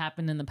what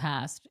happened in the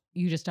past.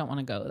 You just don't want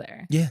to go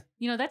there. Yeah.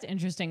 That's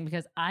interesting,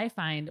 because I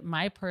find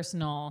my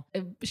personal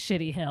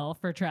shitty hill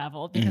for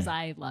travel, because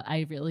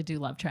I really do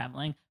love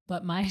traveling.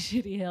 But my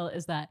shitty hill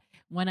is that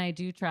when I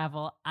do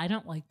travel, I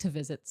don't like to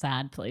visit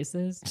sad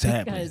places.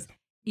 Because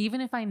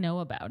even if I know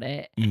about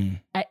it,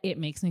 it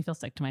makes me feel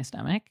sick to my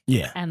stomach.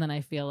 Yeah. And then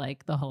I feel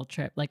like the whole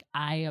trip, like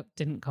I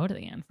didn't go to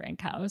the Anne Frank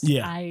house.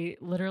 Yeah. I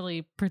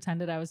literally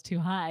pretended I was too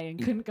high and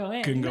couldn't go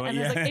in. And I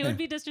was like, it would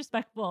be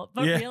disrespectful.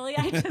 But really,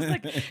 I just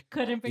like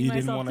couldn't bring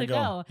myself to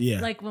go.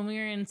 Yeah. Like when we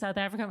were in South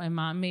Africa, my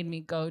mom made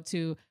me go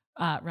to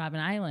Robben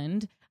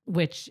Island,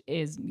 which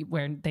is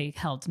where they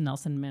held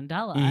Nelson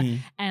Mandela.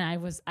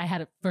 And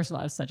first of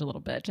all, I was such a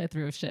little bitch. I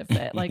threw a shit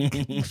fit. Like,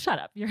 shut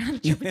up. You're on a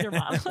trip with your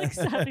mom. Like,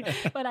 stop.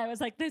 But I was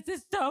like, this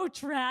is so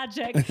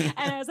tragic. And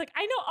I was like,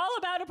 I know all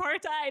about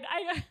apartheid.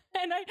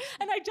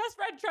 I just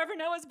read Trevor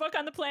Noah's book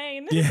on the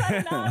plane. Is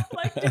that enough?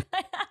 Like, do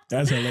I have to?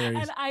 That's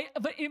hilarious.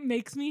 But it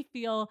makes me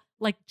feel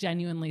like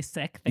genuinely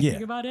sick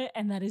thinking about it.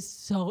 And that is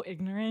so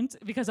ignorant,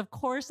 because of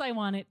course I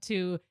want it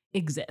to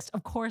exist.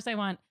 Of course I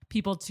want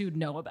people to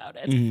know about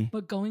it.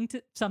 But going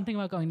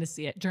to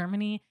see it.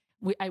 Germany,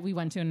 we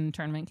went to an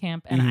internment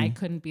camp, and I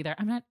couldn't be there.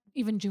 I'm not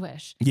even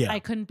Jewish. I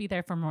couldn't be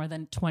there for more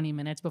than 20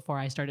 minutes before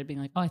I started being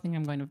like, oh, I think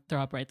I'm going to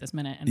throw up right this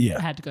minute, and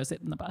I had to go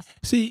sit in the bus.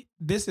 See,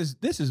 this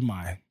is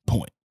my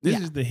point. This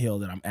is the hill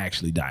that I'm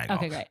actually dying on.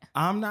 Okay, great.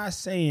 I'm not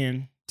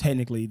saying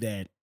technically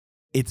that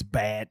it's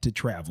bad to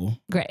travel.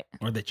 Great.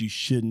 Or that you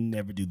shouldn't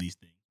never do these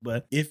things.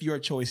 But if your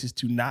choice is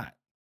to not,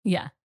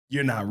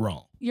 you're not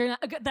wrong. You're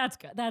not. That's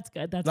good. That's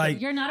like,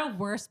 good. You're not a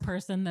worse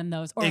person than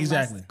those, or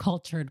exactly. less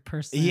cultured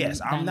person.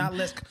 Yes, I'm not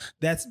less.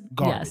 That's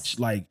garbage. Yes.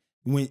 Like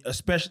when,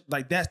 especially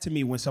like that's to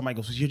me when somebody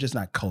goes, "You're just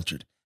not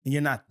cultured, and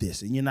you're not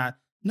this, and you're not."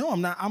 No,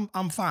 I'm not.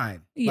 I'm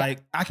fine. Yeah.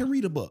 Like I can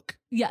read a book.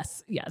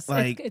 Yes.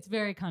 Like it's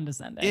very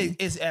condescending.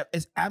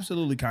 It's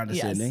absolutely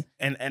condescending.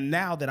 Yes. And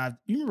now that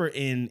you remember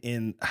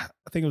in I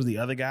think it was The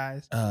Other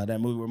Guys, that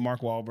movie with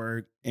Mark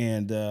Wahlberg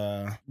and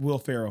Will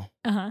Ferrell.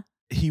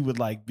 He would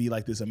like be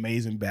like this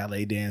amazing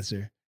ballet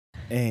dancer,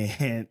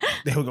 and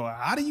they would go,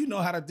 "How do you know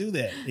how to do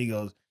that?" He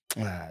goes,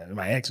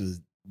 "My ex was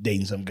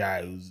dating some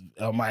guy who's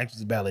my ex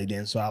was a ballet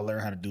dancer, so I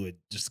learned how to do it.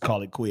 Just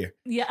call it queer."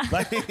 Yeah,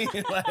 like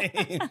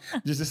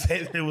just to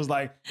say that it was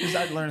like, just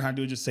I learned how to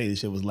do it. Just say this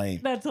shit was lame.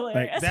 That's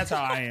hilarious. Like, that's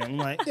how I am. I'm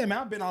like, yeah, man,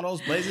 I've been all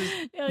those places.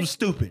 It was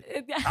stupid.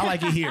 I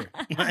like it here.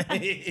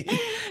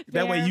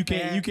 That way you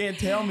can't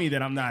tell me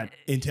that I'm not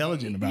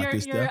intelligent about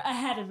this stuff. You're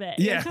ahead of it.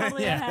 Yeah, you're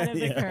totally ahead of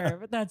the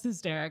curve. That's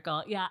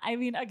hysterical. Yeah, I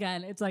mean,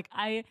 again, it's like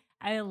I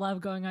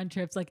love going on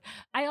trips. Like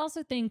I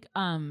also think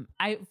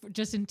I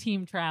just in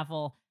team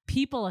travel.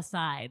 People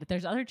aside,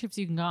 there's other trips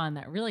you can go on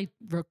that really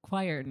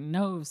require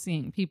no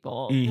seeing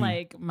people,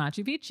 like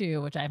Machu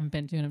Picchu, which I haven't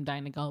been to and I'm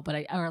dying to go,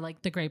 or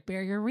like the Great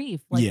Barrier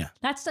Reef. Like,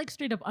 that's like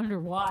straight up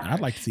underwater.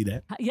 I'd like to see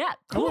that. Yeah,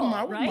 cool.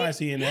 I wouldn't mind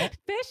seeing that.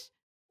 Fish,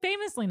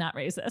 famously not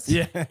racist.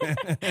 Yeah.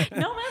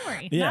 No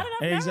memory. Yeah, not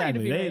enough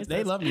exactly. Memory to be racist.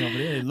 They love me over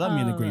there. They love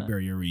me in the Great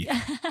Barrier Reef.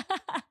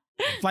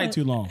 Flight's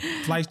too long.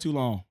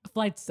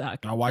 Flights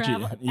suck. I'll watch it.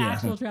 Yeah.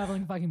 Actual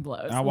traveling fucking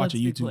blows. I'll watch a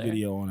YouTube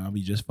video and I'll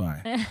be just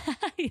fine.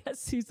 Yes,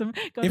 see some.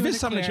 If it's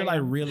something that you're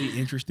like really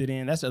interested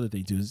in, that's the other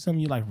thing too. It's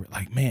something you like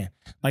man,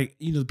 like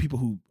the people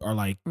who are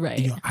like,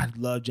 right. I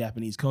love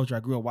Japanese culture. I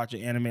grew up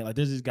watching anime. Like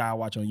there's this guy I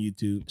watch on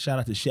YouTube. Shout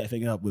out to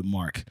Chefing Up with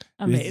Mark.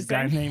 Amazing. There's this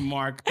guy named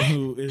Mark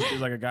who is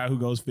like a guy who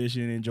goes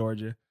fishing in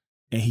Georgia.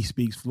 And he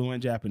speaks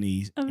fluent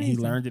Japanese. Amazing. And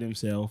he learned it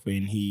himself.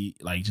 And he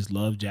like just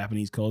loves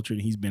Japanese culture.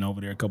 And he's been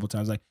over there a couple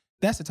times. Like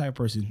that's the type of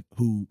person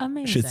who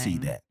should see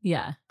that.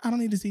 Yeah. I don't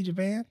need to see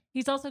Japan.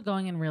 He's also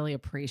going and really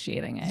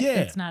appreciating it. Yeah.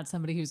 It's not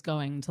somebody who's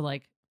going to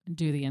like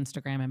do the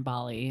Instagram in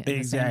Bali in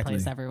the same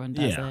place everyone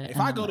does it. If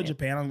I go to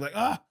Japan, I'm like,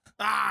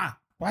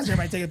 why is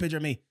everybody taking a picture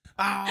of me?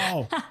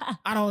 Oh,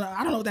 I don't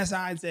know what that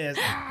sign says.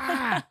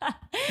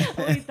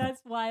 Wait,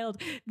 that's wild.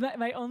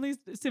 My only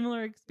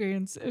similar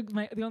experience,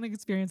 the only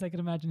experience I can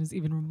imagine is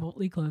even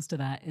remotely close to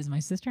that is my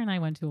sister and I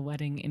went to a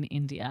wedding in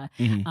India,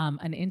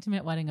 an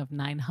intimate wedding of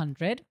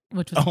 900,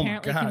 which was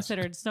apparently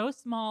considered so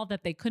small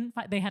that they couldn't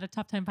they had a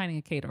tough time finding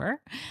a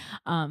caterer.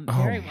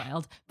 Very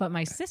wild. But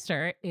my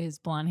sister is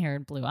blonde hair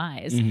and blue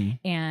eyes,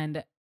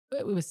 and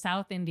it was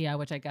South India,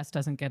 which I guess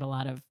doesn't get a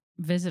lot of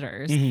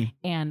visitors,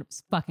 and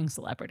fucking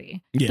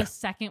celebrity. The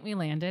second we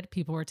landed,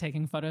 people were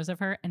taking photos of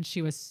her, and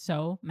she was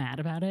so mad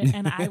about it.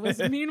 And I was,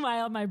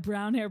 meanwhile, my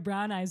brown hair,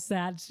 brown eyes,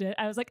 sad shit.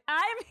 I was like,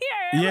 I'm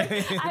here.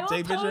 Like, I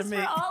will pose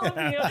for all of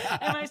you.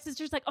 And my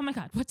sister's like, oh my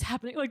God, what's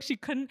happening? Like she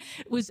couldn't.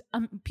 It was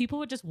people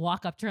would just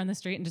walk up to her on the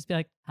street and just be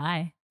like,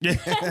 hi.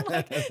 And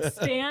like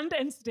stand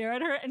and stare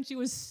at her, and she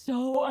was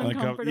so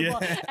uncomfortable.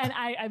 And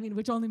I mean,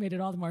 which only made it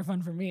all the more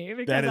fun for me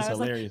because I was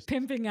hilarious. Like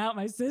pimping out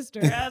my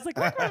sister. I was like,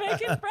 look, we're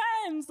making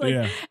friends. Like,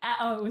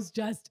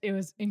 it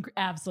was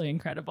absolutely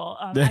incredible.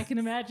 I can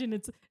imagine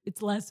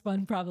it's less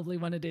fun probably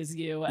when it is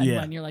you and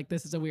when you're like,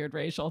 this is a weird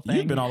racial thing.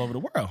 You've been all over the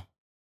world.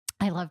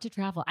 I love to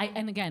travel.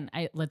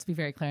 Let's be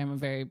very clear. I'm a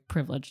very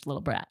privileged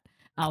little brat.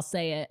 I'll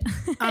say it.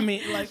 I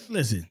mean, like,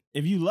 listen,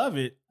 if you love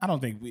it, I don't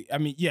think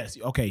yes,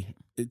 okay.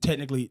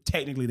 Technically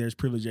there's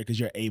privilege there because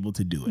you're able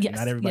to do it. Yes,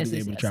 not everybody's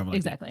able to travel.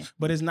 Exactly.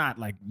 But it's not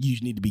like you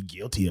need to be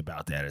guilty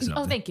about that or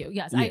something. Oh, thank you.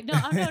 Yes. No.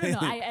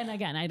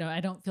 I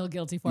don't feel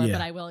guilty for it,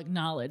 but I will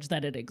acknowledge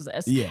that it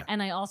exists. Yeah.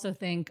 And I also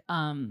think,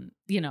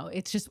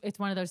 it's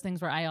one of those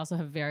things where I also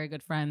have very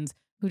good friends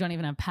who don't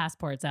even have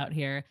passports out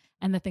here.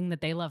 And the thing that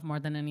they love more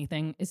than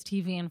anything is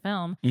TV and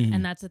film.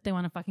 And that's what they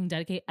want to fucking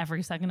dedicate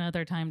every second of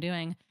their time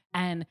doing.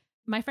 And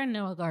my friend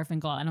Noah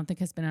Garfinkel, I don't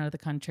think has been out of the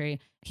country.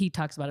 He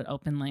talks about it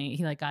openly.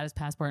 He got his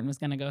passport and was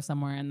going to go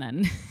somewhere, and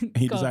then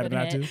he decided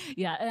not to.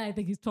 Yeah, and I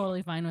think he's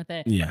totally fine with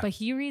it. Yeah. But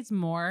he reads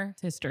more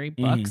history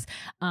books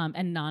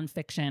and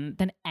nonfiction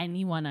than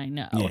anyone I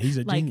know. Yeah, he's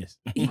a genius.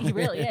 He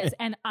really is,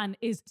 and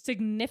is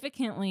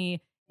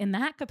significantly in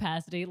that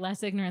capacity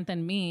less ignorant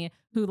than me,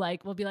 who will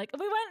be like,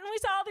 we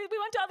went to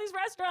all these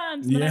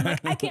restaurants, but I'm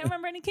like, I can't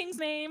remember any kings'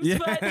 names,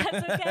 but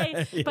that's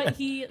okay. But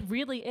he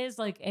really is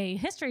like a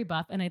history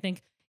buff, and I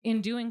think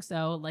in doing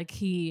so, like,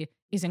 he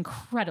is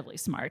incredibly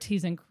smart.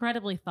 He's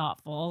incredibly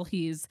thoughtful.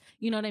 He's,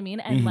 you know what I mean?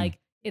 And like,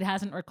 it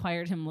hasn't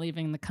required him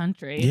leaving the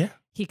country. Yeah.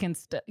 He can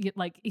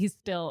he's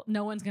still,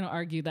 no one's going to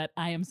argue that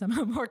I am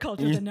somehow more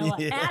cultured than Noah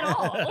at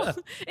all,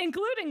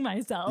 including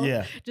myself.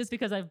 Yeah. Just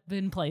because I've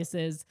been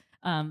places.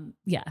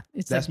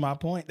 That's my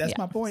point. That's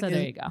my point. So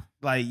there you go.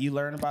 Like, you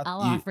learn about. I'll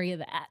offer you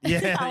that.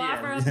 I'll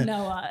offer us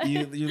Noah.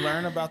 you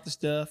learn about the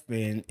stuff,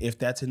 and if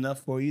that's enough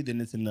for you,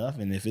 then it's enough.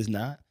 And if it's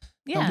not,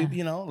 some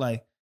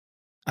people,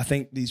 I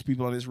think these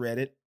people on this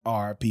Reddit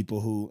are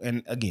people who,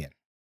 and again,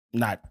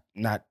 not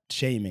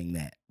shaming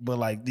that, but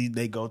like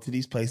they go to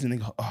these places and they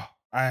go, oh,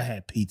 I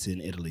had pizza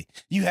in Italy.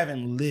 You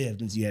haven't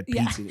lived until you had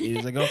pizza in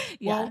Italy. I go,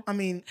 well, I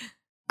mean,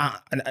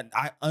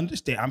 I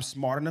understand. I'm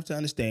smart enough to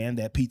understand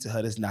that Pizza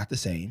Hut is not the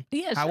same.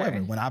 Yeah, however,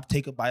 when I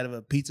take a bite of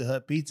a Pizza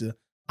Hut pizza,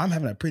 I'm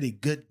having a pretty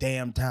good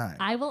damn time.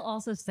 I will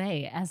also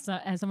say, as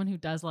someone who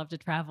does love to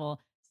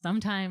travel,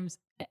 sometimes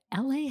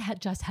LA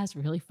just has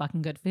really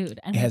fucking good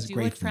food, and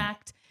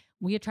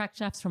we attract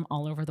chefs from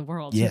all over the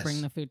world to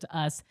bring the food to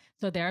us.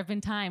 So there have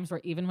been times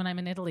where even when I'm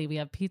in Italy, we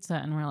have pizza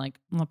and we're like,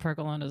 La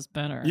Pergola's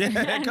better.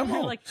 Yeah, come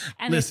on.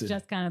 Listen, it's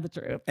just kind of the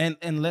truth.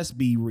 And let's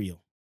be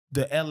real.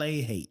 The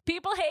LA hate.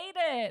 People hate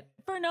it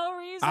for no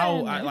reason.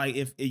 I like,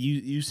 if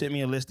you sent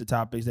me a list of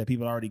topics that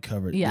people already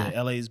covered. Yeah.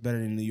 The LA is better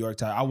than New York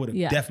time. I would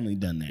have definitely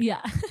done that.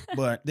 Yeah.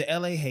 But the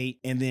LA hate,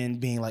 and then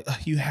being like, oh,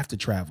 you have to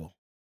travel.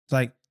 It's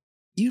like,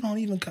 you won't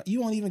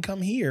even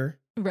come here.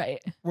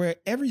 Right. Where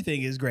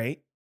everything is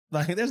great.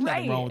 Like, there's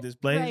nothing wrong with this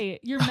place. Right.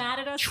 You're mad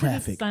at us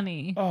because it's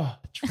sunny. Oh,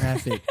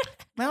 traffic.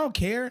 Man, I don't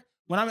care.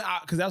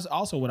 Because that's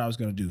also what I was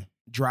going to do.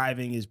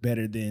 Driving is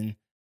better than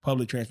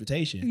public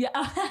transportation. Yeah,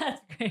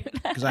 that's great.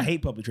 Because I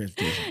hate public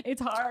transportation.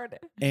 It's hard.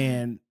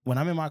 And when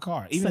I'm in my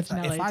car, even if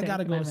I got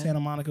to go to Santa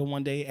Monica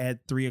one day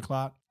at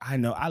 3:00, I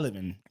know I live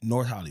in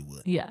North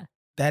Hollywood. Yeah.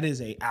 That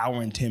is an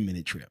hour and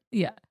 10-minute trip.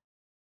 Yeah.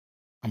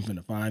 I'm going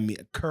to find me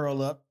a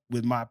curl up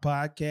with my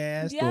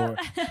podcast or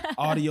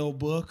audio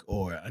book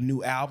or a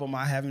new album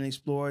I haven't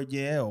explored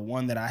yet, or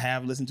one that I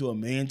have listened to a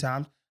million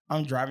times.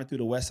 I'm driving through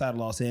the west side of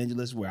Los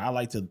Angeles, where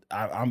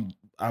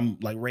I'm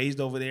like raised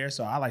over there,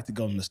 so I like to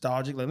go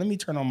nostalgic. Like, let me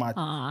turn on my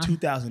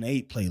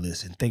 2008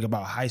 playlist and think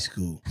about high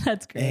school.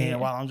 That's great. And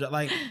while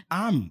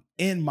I'm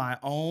in my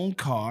own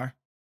car,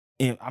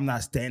 and I'm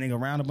not standing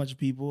around a bunch of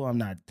people. I'm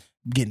not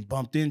getting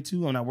bumped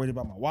into. I'm not worried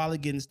about my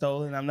wallet getting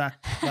stolen. I'm not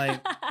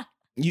like.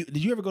 Did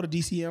you ever go to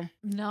DCM?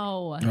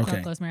 No.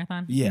 Okay. Close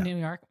Marathon? Yeah. In New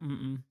York?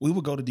 Mm-mm. We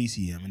would go to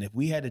DCM, and if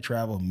we had to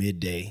travel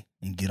midday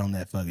and get on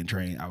that fucking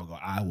train,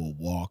 I will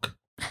walk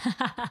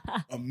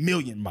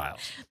 1,000,000 miles.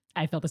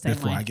 I feel the same way.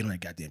 Before I get on that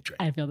goddamn train.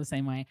 I feel the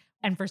same way.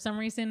 And for some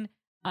reason,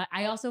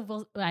 I also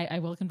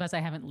will confess I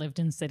haven't lived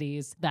in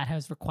cities that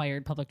has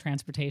required public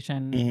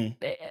transportation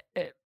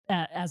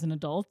as an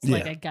adult. Yeah.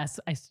 Like, I guess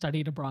I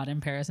studied abroad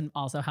in Paris, and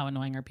also how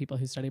annoying are people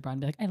who study abroad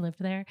and be like, I lived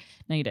there.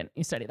 No, you didn't.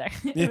 You studied there.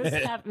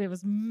 It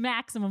was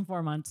maximum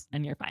 4 months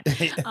and you're fine.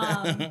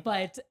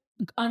 But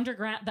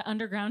the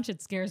underground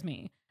shit scares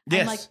me.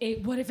 Yes. I'm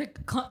like, what if it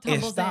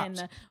tumbles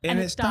in and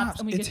it stops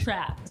and we get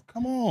trapped?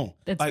 Come on.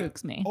 That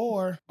spooks me.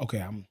 Or,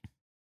 okay,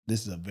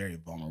 this is a very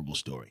vulnerable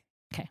story.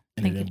 Okay.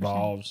 And it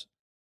involves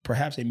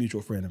perhaps a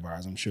mutual friend of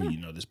ours. I'm sure you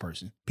know this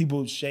person.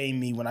 People shame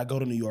me when I go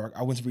to New York.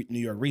 I went to New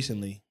York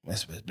recently.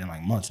 It's been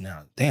like months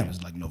now. Damn,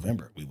 it's like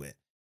November we went.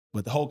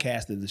 But the whole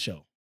cast of the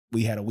show,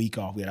 we had a week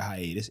off. We had a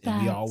hiatus.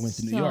 And we all went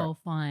to New York. So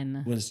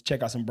fun. We went to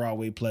check out some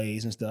Broadway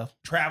plays and stuff.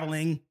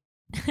 Traveling.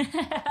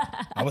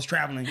 I was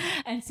traveling.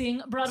 And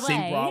seeing Broadway.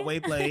 Seeing Broadway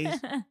plays.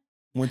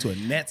 Went to a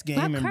Nets game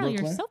in Carl,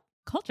 Brooklyn. You're so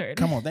cultured.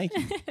 Come on, thank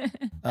you.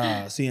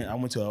 I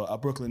went to a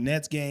Brooklyn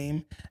Nets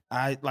game.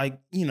 I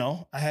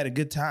had a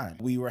good time.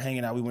 We were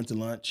hanging out. We went to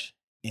lunch,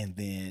 and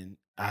then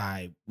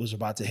I was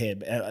about to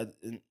head.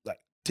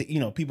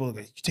 People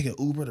like, you take an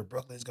Uber to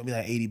Brooklyn, it's gonna be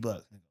like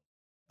 $80.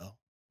 Oh,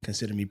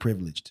 consider me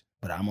privileged.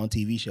 But I'm on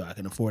TV show. I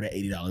can afford an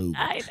 $80 Uber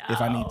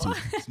if I need to.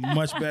 It's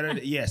much better.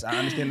 Yes, I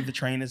understand that the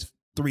train is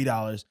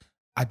 $3.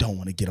 I don't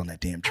want to get on that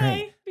damn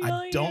train.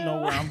 I don't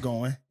know where I'm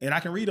going. And I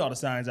can read all the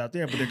signs out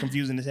there, but they're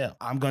confusing as hell.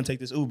 I'm going to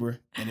take this Uber.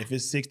 And if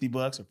it's $60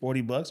 or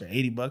 $40 or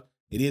 $80,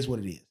 it is what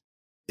it is.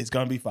 It's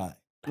going to be fine.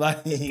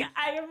 Like,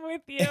 I am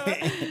with you.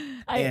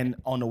 And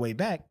on the way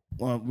back,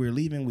 when we were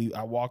leaving, we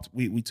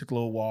took a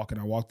little walk and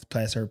I walked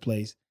past her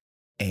place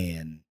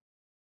and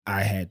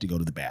I had to go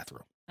to the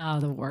bathroom.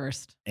 Oh, the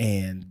worst.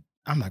 And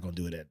I'm not going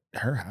to do it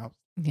at her house.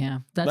 Yeah,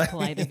 that's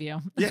polite of you.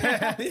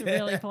 Yeah, it's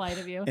really polite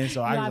of you. And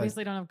so you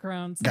obviously don't have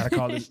Crohn's. I gotta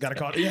call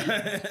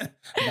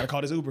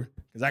this Uber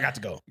because I got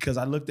to go. Because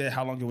I looked at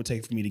how long it would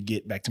take for me to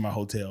get back to my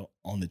hotel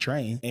on the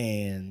train,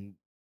 and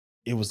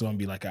it was going to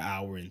be like an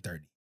hour and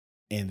 30.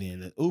 And then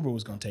the Uber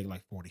was going to take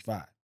like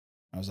 45.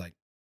 I was like,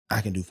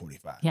 I can do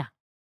 45. Yeah.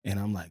 And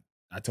I'm like,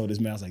 I told this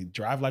man, I was like,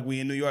 drive like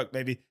we in New York,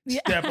 baby.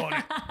 Step on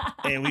it.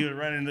 And we were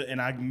running,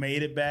 and I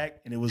made it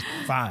back, and it was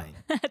fine.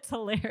 That's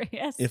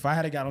hilarious. If I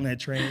had got on that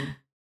train,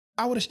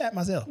 I would have shat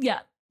myself. Yeah.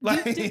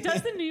 Like,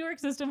 does the New York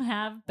system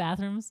have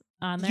bathrooms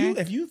on there?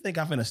 If you think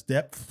I'm going to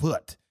step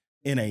foot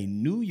in a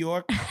New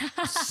York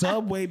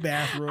subway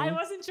bathroom. I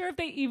wasn't sure if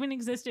they even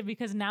existed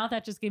because now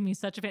that just gave me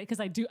such a because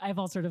I have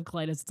ulcerative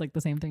colitis. It's like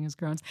the same thing as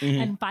Crohn's.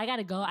 Mm-hmm. And if I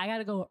gotta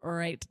go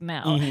right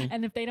now. Mm-hmm.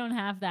 And if they don't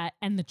have that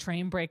and the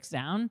train breaks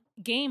down,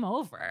 game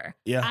over.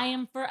 Yeah. I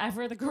am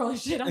forever the girl who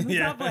shit on the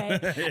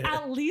subway.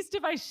 At least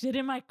if I shit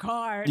in my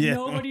car,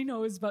 nobody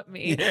knows but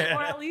me. Yeah.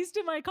 Or at least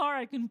in my car,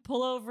 I can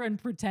pull over and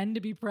pretend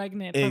to be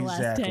pregnant for the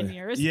last 10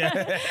 years.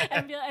 Yeah.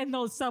 and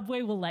the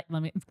subway will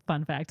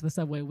fun fact, the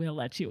subway will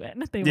let you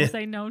in. They will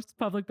say no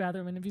public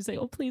bathroom, and if you say,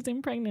 "Oh, please,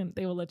 I'm pregnant,"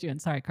 they will let you in.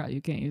 Sorry, Carl,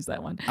 you can't use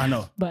that one. I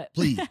know, but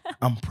please,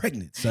 I'm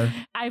pregnant, sir.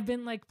 I've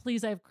been like,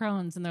 "Please, I have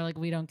Crohn's," and they're like,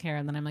 "We don't care."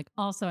 And then I'm like,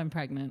 "Also, I'm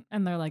pregnant,"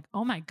 and they're like,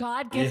 "Oh my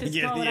God, give this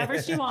girl whatever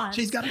she wants."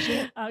 She's got to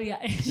shit. Oh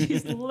yeah,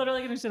 she's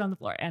literally gonna shit on the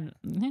floor, and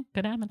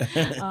could happen.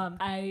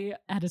 I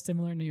had a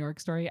similar New York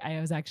story.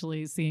 I was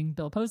actually seeing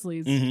Bill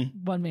Posley's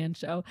one man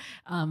show,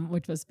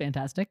 which was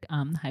fantastic.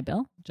 Hi,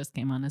 Bill, just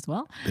came on as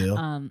well.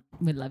 Bill,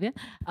 we love you.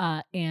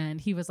 And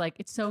he was like,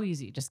 "It's so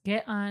easy. Just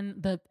get on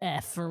the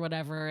F or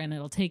whatever, and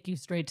it'll take you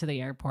straight to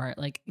the airport.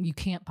 Like, you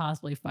can't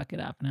possibly fuck it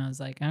up." And I was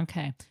like,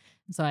 okay.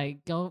 So I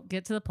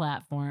get to the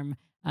platform.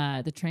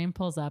 The train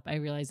pulls up. I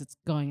realize it's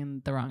going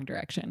in the wrong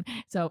direction.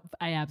 So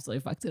I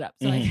absolutely fucked it up.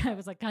 So I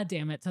was like, God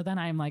damn it. So then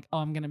I'm like, oh,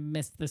 I'm going to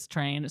miss this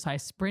train. So I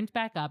sprint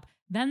back up.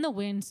 Then the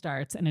wind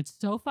starts and it's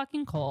so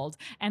fucking cold.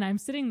 And I'm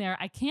sitting there.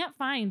 I can't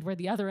find where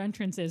the other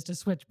entrance is to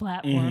switch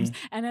platforms.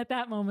 And at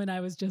that moment, I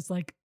was just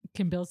like,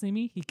 can Bill see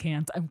me? He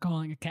can't. I'm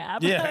calling a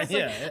cab.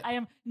 I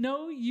am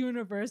no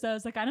universe. I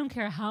was like, I don't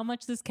care how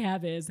much this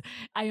cab is.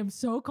 I am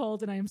so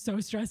cold and I am so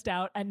stressed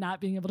out at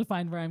not being able to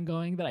find where I'm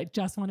going that I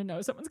just want to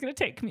know someone's going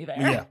to take me there.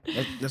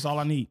 Yeah, that's all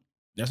I need.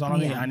 That's all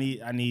I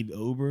need. I need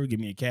Uber. Give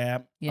me a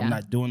cab. Yeah. I'm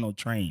not doing no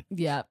train.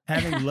 Yeah.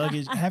 Having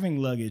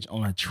luggage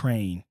on a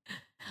train.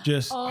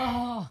 Just come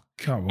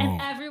on. And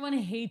everyone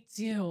hates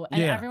you.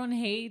 And everyone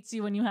hates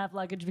you when you have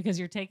luggage because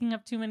you're taking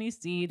up too many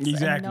seats.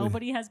 Exactly. And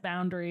nobody has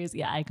boundaries.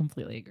 Yeah, I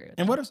completely agree with that.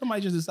 And what if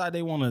somebody just decide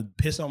they want to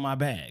piss on my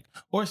bag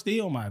or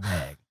steal my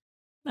bag?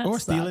 Or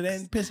steal it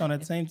and piss on it at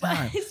the same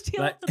time.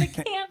 Steal it so they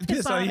can't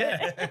piss on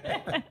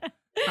it.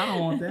 I don't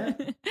want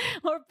that.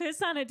 Or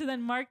piss on it to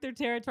then mark their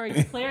territory,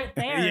 declare it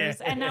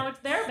theirs, and now it's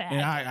their bag.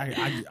 And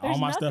I all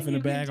my stuff in the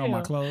bag, all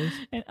my clothes,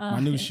 and, my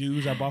new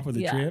shoes I bought for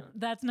the trip.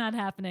 That's not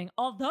happening.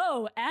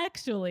 Although,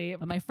 actually,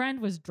 my friend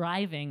was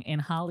driving in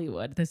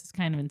Hollywood. This is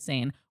kind of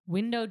insane.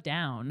 Window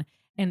down,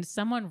 and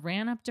someone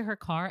ran up to her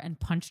car and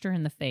punched her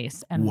in the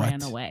face and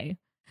ran away.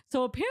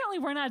 So apparently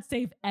we're not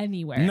safe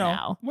anywhere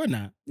now. No, we're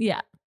not.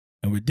 Yeah.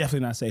 And we're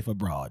definitely not safe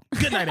abroad.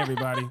 Good night,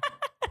 everybody.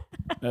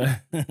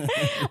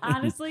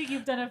 Honestly,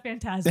 you've done a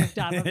fantastic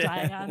job of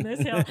dying on this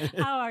hill.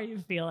 How are you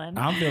feeling?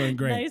 I'm feeling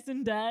great. Nice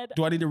and dead.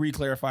 Do I need to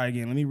re-clarify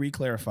again? Let me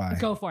re-clarify.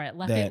 Go for it.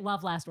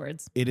 Love last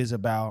words. It is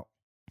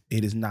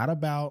not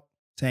about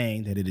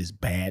saying that it is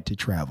bad to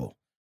travel.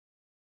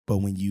 But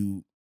when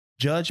you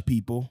judge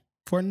people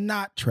for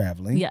not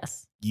traveling,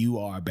 yes, you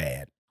are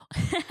bad.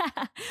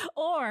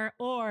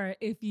 or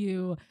if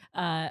you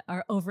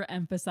are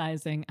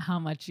overemphasizing how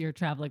much your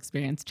travel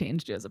experience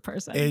changed you as a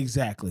person.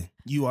 Exactly.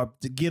 You are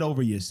to get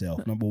over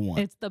yourself, number one.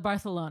 It's the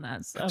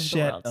Barcelonas of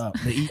Shut the world.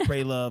 up. The eat,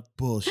 pray, love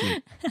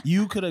bullshit.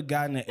 You could have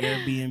gotten an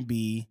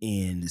Airbnb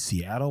in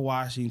Seattle,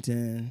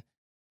 Washington.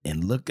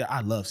 And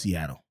I love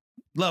Seattle.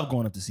 Love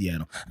going up to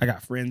Seattle. I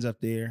got friends up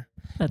there.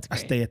 That's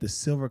great. I stay at the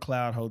Silver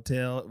Cloud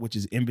Hotel, which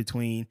is in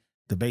between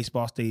the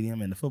baseball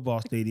stadium and the football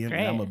stadium. Great.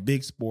 And I'm a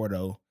big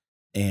sporto.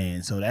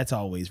 And so that's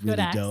always really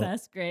good dope.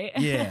 access. Great.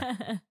 Yeah.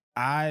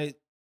 I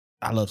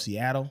love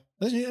Seattle.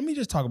 Let me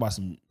just talk about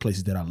some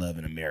places that I love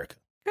in America.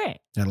 Great.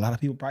 That a lot of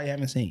people probably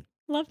haven't seen.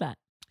 Love that.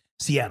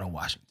 Seattle,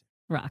 Washington.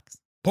 Rocks.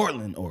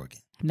 Portland, Oregon.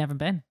 I've never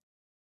been.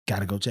 Got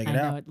to go check it I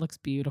know, out. it looks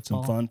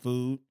beautiful. Some fun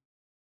food.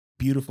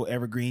 Beautiful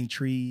evergreen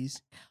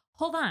trees.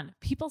 Hold on.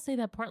 People say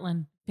that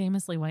Portland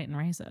famously white and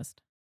racist.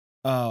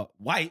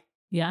 White.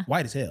 Yeah.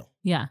 White as hell.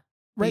 Yeah.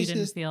 But you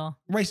didn't Racist. feel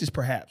Racist,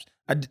 perhaps.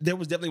 There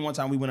was definitely one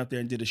time we went up there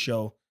and did a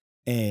show,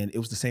 and it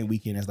was the same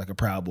weekend as like a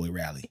Proud Boy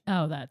rally.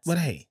 Oh, that's But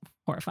hey,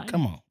 horrifying.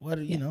 come on. What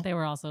are you know? They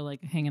were also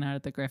like hanging out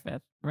at the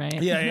Griffith, right?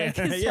 Yeah.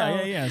 So,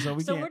 Yeah. So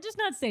we're just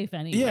not safe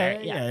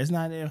anywhere. Yeah. It's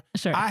not there.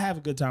 Sure. I have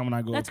a good time when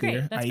I go That's up great.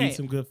 there. That's I great. eat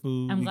some good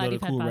food. I'm we glad go to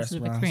you've had cool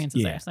positive restaurants.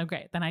 experiences Yeah. there. So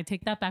great. Then I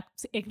take that back.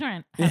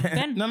 Ignorant. I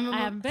haven't been. No. I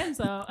haven't been.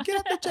 So Get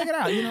up there, check it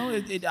out. You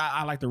know,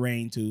 I like the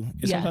rain too.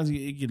 Yeah. Sometimes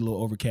it get a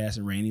little overcast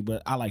and rainy,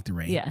 but I like the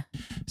rain. yeah,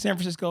 San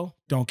Francisco,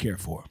 don't care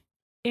for.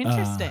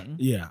 interesting.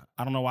 Yeah.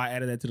 I don't know why I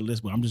added that to the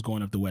list, but I'm just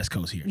going up the West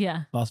Coast here.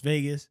 Yeah. Las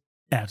Vegas,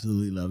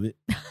 absolutely love it.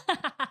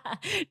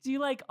 Do you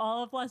like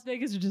all of Las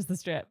Vegas or just the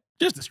Strip?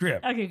 Just the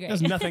Strip. Okay, great.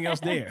 There's nothing else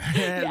there.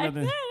 Yeah, I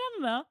Nothing.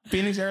 don't know.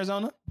 Phoenix,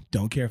 Arizona,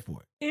 don't care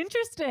for it.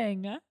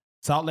 Interesting.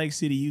 Salt Lake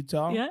City,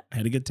 Utah, Yeah.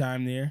 had a good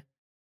time there.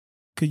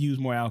 Could use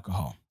more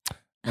alcohol.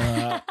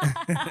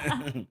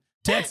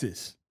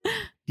 Texas,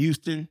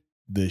 Houston,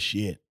 the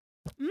shit.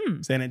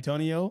 San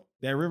Antonio,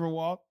 that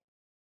Riverwalk,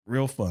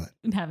 real fun.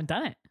 Haven't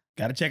done it.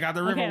 Got to check out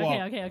the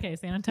Riverwalk. Okay.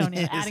 San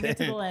Antonio, adding it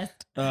to the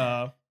list.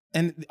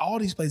 And all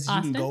these places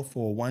Austin? you can go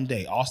for one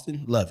day.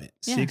 Austin, love it.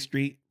 Yeah. 6th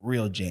Street,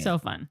 real jam. So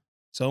fun.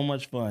 So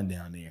much fun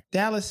down there.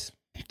 Dallas,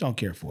 don't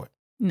care for it.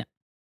 No.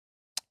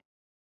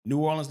 New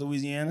Orleans,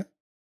 Louisiana,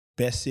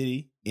 best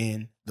city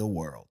in the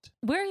world.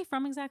 Where are you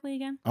from exactly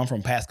again? I'm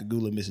from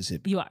Pascagoula,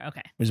 Mississippi. You are,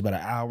 okay. Which is about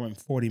an hour and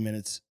 40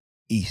 minutes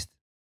east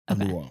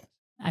of Okay. New Orleans.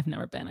 I've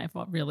never been. I've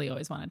really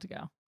always wanted to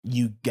go.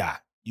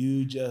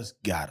 You just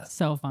gotta.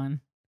 So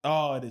fun.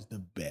 Oh, it is the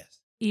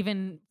best.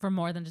 Even for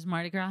more than just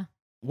Mardi Gras?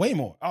 Way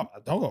more. Oh,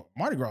 don't go.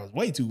 Mardi Gras is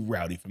way too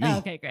rowdy for me. Oh,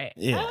 okay, great.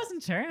 Yeah. I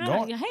wasn't sure.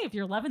 Go- Hey, if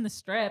you're loving the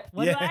Strip,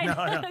 what do I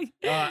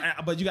no.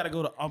 But you got to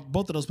go to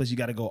both of those places. You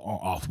got to go on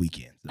off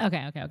weekends.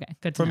 Okay.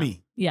 Good to For know.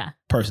 me, Yeah.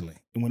 personally,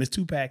 and when it's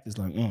too packed, it's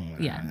like,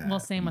 Yeah. Well,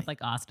 same with like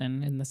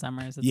Austin in the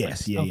summers.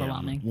 It's yeah.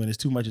 overwhelming. When it's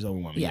too much, it's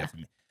overwhelming. Yeah. For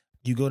me.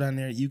 You go down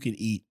there, you can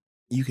eat.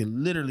 You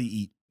can literally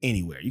eat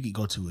anywhere. You can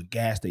go to a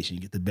gas station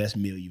and get the best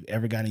meal you've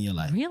ever got in your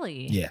life.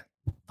 Really? Yeah.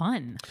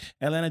 Fun.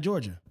 Atlanta,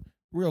 Georgia,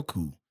 real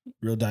cool,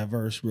 real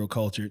diverse, real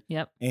cultured.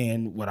 Yep.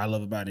 And what I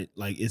love about it,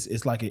 like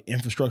it's like an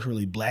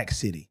infrastructurally black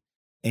city,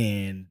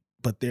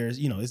 but there's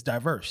it's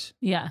diverse.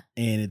 Yeah.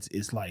 And it's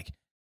just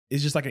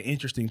like an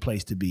interesting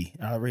place to be.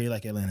 I really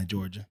like Atlanta,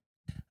 Georgia.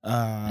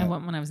 I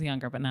went when I was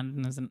younger, but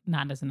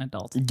not as an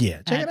adult.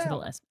 Yeah, check Add it to out. the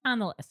list. On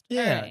the list.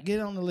 Yeah, All right. get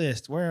it on the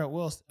list. Where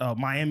else?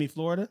 Miami,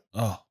 Florida.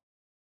 Oh,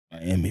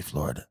 Miami,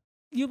 Florida.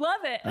 You love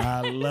it.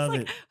 I love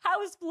It's it. like,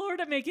 how is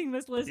Florida making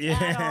this list Yeah.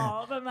 at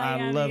all? But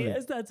Miami I love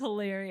it. That's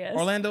hilarious.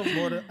 Orlando,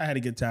 Florida. I had a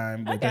good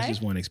time, but that's Okay.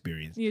 just one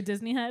experience. You a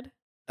Disney head?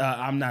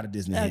 I'm not a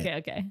Disney head.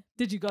 Okay.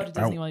 Did you go to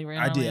Disney while you were in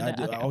I did.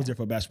 Orlando? Okay. I was there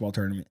for a basketball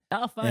tournament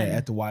Oh, fun.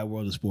 at the Wide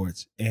World of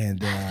Sports,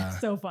 and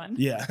So fun.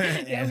 yeah,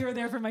 Yeah, we were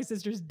there for my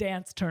sister's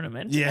dance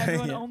tournament. Yeah,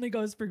 Everyone yeah. only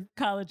goes for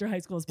college or high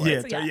school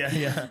sports.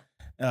 yeah.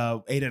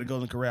 Ate at the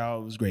Golden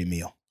Corral. It was a great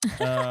meal.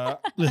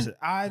 Listen,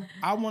 I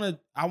want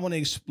to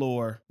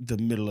explore the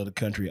middle of the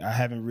country. I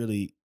haven't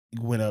really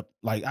went up,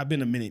 like I've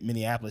been to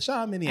Minneapolis. Shout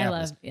out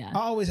Minneapolis. I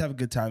always have a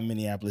good time in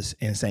Minneapolis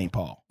and St.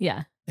 Paul.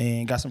 Yeah.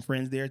 And got some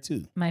friends there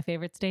too. My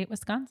favorite state,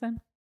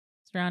 Wisconsin.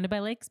 Surrounded by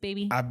lakes,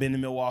 baby. I've been to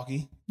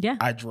Milwaukee. Yeah.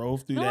 I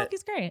drove through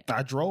Milwaukee's great.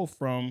 I drove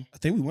I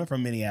think we went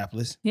from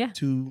Minneapolis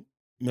to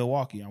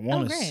Milwaukee. I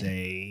want to great.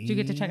 say. Did you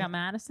get to check out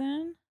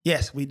Madison?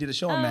 Yes, we did a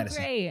show in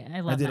Madison. Great. I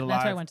love did that. a That's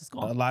where I live- went to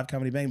school. A live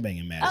comedy bang bang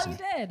in Madison.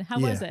 Oh, you did? How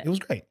was it? It was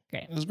great.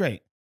 Great. It was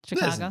great.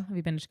 Chicago? Listen. Have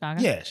you been to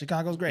Chicago? Yeah,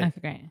 Chicago's great.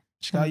 Okay, great.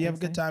 Chicago, you have a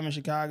good time in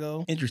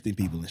Chicago. Interesting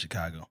people in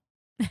Chicago.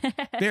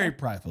 Very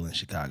prideful in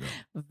Chicago.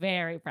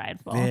 Very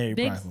prideful. Very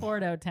Big prideful.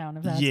 Fordo town,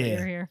 if that's what Yeah.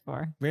 you're here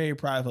for. Very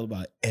prideful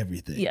about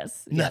everything.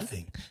 Yes.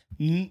 Nothing.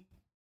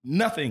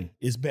 nothing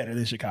is better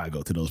than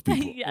Chicago to those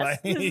people. Yes,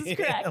 this is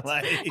correct.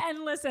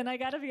 And listen, I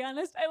gotta be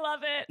honest, I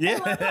love it. Yeah.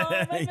 I love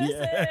home. I miss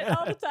it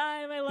all the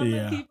time. I love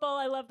the people.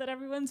 I love that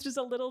everyone's just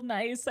a little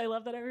nice. I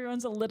love that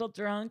everyone's a little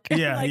drunk.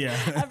 Yeah,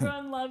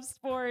 Everyone loves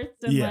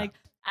sports. And like,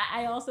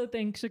 I also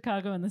think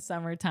Chicago in the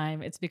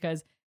summertime, it's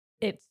because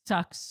it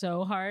sucks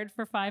so hard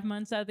for 5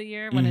 months out of the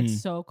year when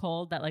it's so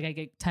cold that like I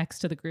get text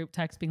to the group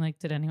text being like,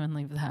 did anyone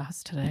leave the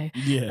house today?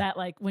 Yeah. That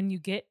like when you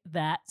get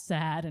that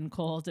sad and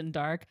cold and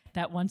dark,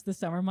 that once the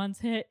summer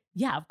months hit,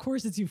 of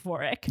course it's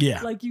euphoric.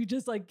 Yeah. Like you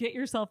just like get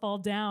yourself all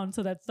down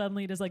so that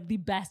suddenly it is like the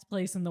best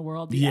place in the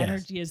world. The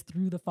energy is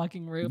through the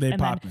fucking roof. Then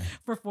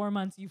for 4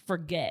 months you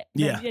forget.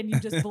 And you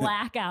just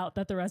black out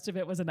that the rest of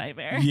it was a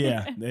nightmare.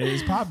 Yeah.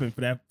 It's popping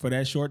for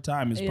that short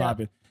time. It's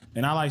popping.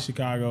 And I like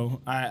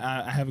Chicago.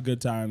 I have a good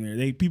time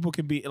there. People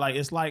can be like,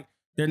 it's like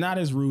they're not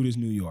as rude as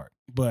New York,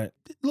 but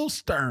a little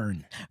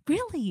stern.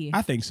 Really?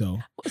 I think so.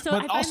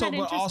 But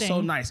also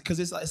nice because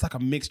it's like a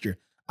mixture.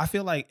 I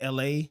feel like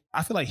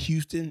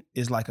Houston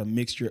is like a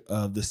mixture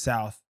of the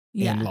South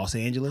and Los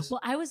Angeles.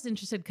 Well, I was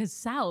interested because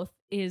South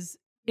is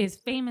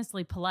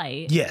famously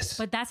polite. Yes.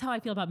 But that's how I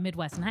feel about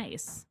Midwest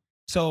nice.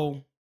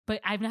 So. But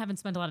I haven't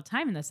spent a lot of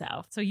time in the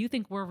South. So you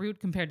think we're rude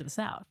compared to the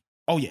South?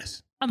 Oh,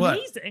 yes.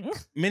 Amazing.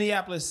 But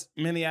Minneapolis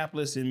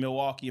and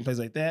Milwaukee and places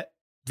like that,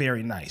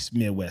 very nice.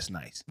 Midwest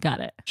nice. Got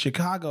it.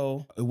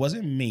 Chicago, it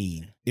wasn't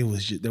mean. There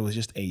was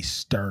just a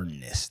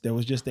sternness. There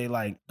was just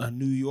a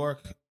New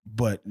York,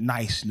 but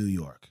nice New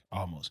York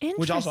almost.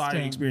 Which also I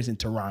experienced in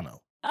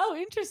Toronto. Oh,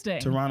 interesting.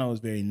 Toronto is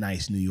very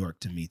nice New York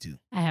to me too.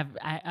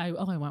 I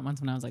only went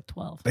once when I was like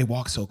 12. They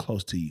walk so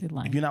close to you.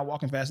 If you're not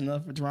walking fast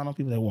enough for Toronto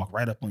people, they walk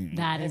right up on you.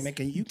 That is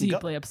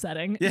deeply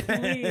upsetting.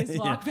 Please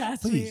walk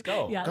past me. Please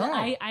go. Yeah, go.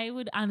 I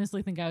would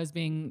honestly think I was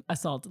being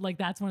assaulted. Like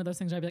that's one of those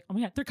things where I'd be like, oh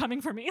my God, they're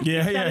coming for me.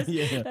 Yeah,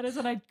 That is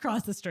when I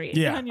cross the street.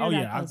 Yeah. I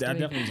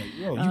definitely was like,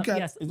 yo, you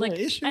got is there an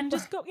issue? And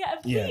just go,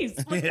 please.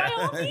 Like by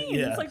all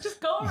means. Like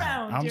just go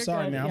around. I'm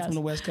sorry, man. I'm from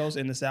the West Coast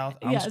and the South.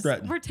 I'm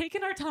strutting. We're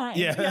taking our time.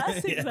 Yeah.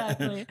 Yes,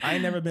 exactly. I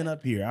ain't never been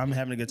up here. I'm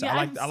having a good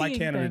time. I like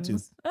Canada too.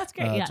 That's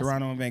great. Yes.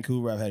 Toronto and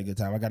Vancouver, I've had a good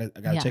time. I gotta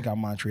check out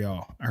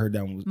Montreal. I heard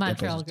that one was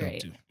Montreal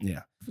great too.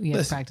 Yeah. We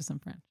have to practice some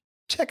French.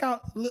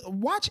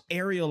 Watch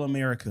Aerial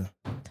America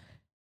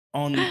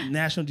on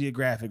National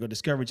Geographic or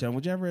Discovery Channel,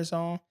 whichever it's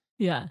on.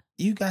 Yeah.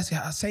 You guys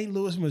got St.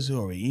 Louis,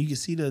 Missouri. You can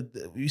see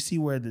you see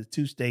where the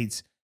two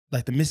states,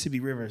 like the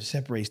Mississippi River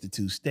separates the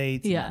two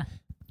states. Yeah.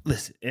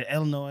 Listen,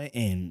 Illinois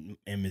and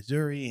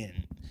Missouri,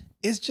 and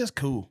it's just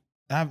cool.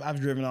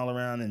 I've driven all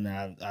around and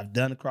I've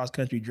done cross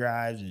country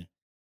drives and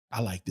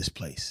I like this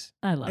place.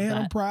 I love that.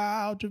 I'm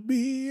proud to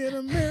be an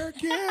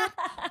American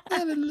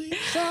and at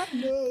least I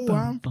know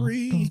I'm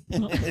free.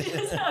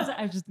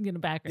 I'm just going to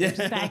back you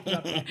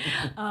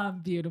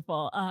up.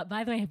 Beautiful.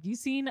 By the way, have you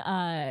seen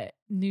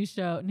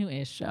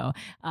newish show?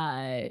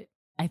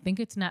 I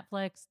think it's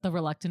Netflix, The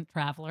Reluctant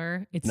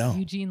Traveler. It's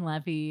Eugene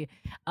Levy,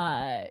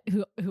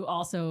 who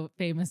also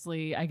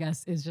famously, I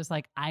guess, is just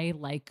like, I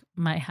like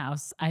my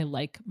house. I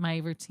like my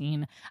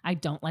routine. I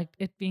don't like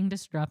it being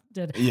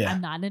disrupted. Yeah.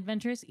 I'm not an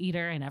adventurous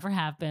eater. I never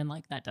have been.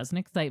 Like, that doesn't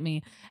excite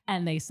me.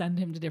 And they send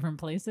him to different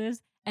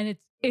places. And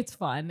it's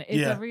fun.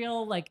 It's a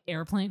real like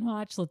airplane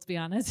watch, let's be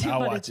honest.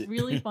 But it's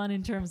really fun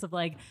in terms of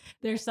like,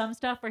 there's some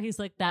stuff where he's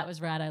like, that was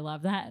rad, I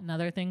love that. And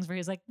other things where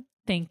he's like,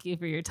 thank you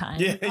for your time. I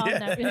did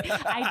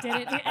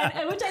it.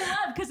 And, which I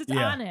love because it's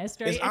honest,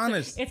 right? It's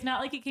honest. It's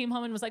not like he came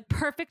home and was like,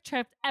 perfect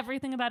trip.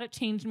 Everything about it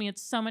changed me.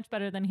 It's so much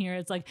better than here.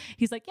 It's like,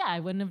 he's like, I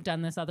wouldn't have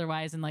done this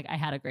otherwise. And like, I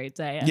had a great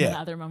day. And then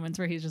other moments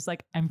where he's just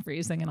like, I'm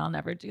freezing and I'll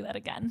never do that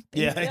again.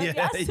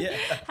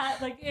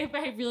 Like, if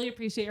I really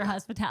appreciate your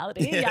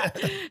hospitality.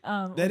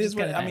 That is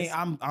what, I mean,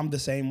 I'm the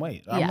same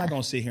way. I'm not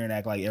going to sit here and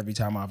act like every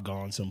time I've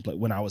gone someplace,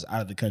 when I was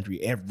out of the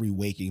country, every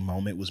waking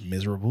moment was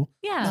miserable.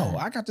 Yeah. No,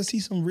 I got to see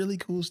some really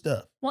cool stuff.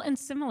 Well, and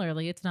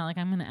similarly, it's not like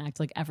I'm going to act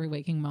like every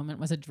waking moment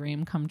was a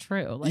dream come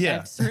true. Like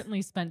I've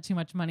certainly spent too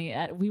much money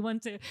we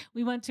went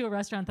to a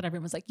restaurant that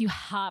everyone was like, you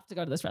have to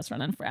go to this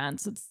restaurant in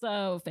France. It's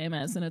so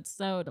famous and it's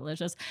so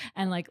delicious.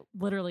 And like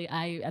literally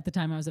at the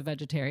time I was a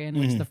vegetarian,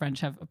 which the French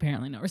have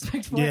apparently no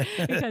respect for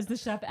because the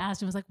chef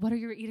asked and was like, what are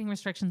your eating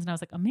restrictions? And I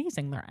was like,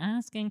 amazing. They're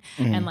asking.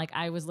 And like,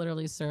 I was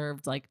literally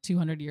served like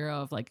 €200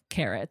 of like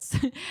carrots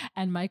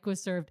and Mike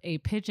was served a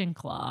pigeon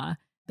claw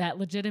that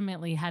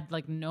legitimately had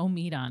like no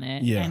meat on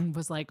it and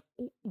was like,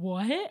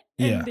 what?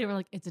 And they were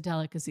like, it's a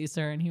delicacy,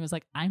 sir. And he was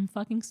like, I'm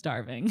fucking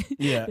starving.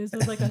 Yeah. This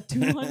was like a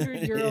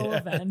 €200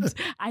 event.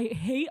 I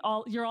hate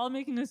you're all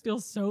making us feel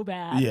so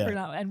bad for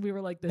now. And we were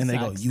like, this and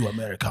sucks. They go, you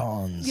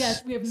Americans.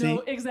 Yes, we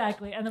have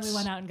exactly. And then we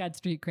went out and got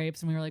street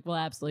crepes and we were like, we'll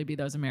absolutely be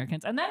those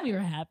Americans. And then we were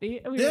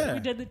happy. We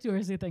did the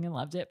touristy thing and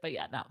loved it. But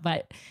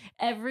but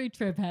every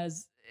trip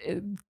has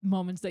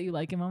moments that you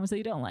like and moments that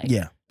you don't like.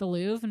 Yeah. The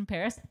Louvre in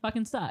Paris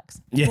fucking sucks.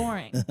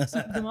 Boring.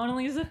 So the Mona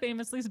Lisa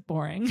famously is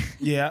boring.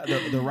 Yeah.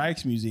 The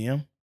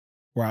Rijksmuseum,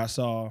 where I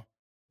saw,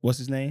 what's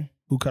his name?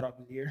 Who cut off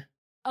his ear?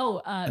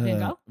 Oh, Van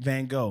Gogh?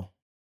 Van Gogh.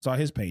 Saw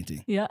his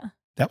painting. Yeah.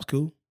 That was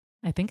cool.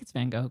 I think it's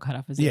Van Gogh who cut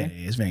off his Yeah, ear.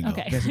 it's Van Gogh.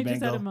 Okay, I Vincent Van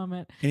just had Gogh. a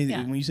moment. And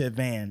Yeah. when you said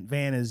Van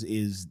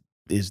is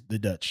the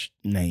Dutch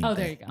name. Oh,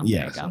 there you go. Yeah,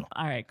 there you go. so.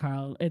 All right,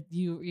 Carl.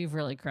 You've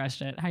really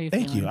crushed it. How are you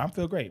Thank feeling? you. I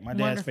feel great. My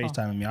dad's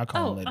Wonderful. FaceTiming me. I'll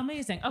call him later.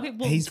 Amazing. Okay,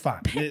 well, He's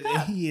fine. pick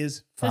up. He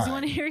is fine. Does he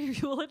want to hear your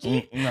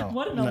eulogy? No.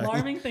 What an No.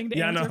 alarming thing to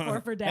Yeah, I answer know.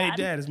 for Dad. Hey,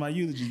 Dad, is my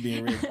eulogy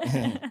being read?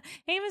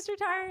 Hey, Mr.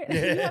 Tart.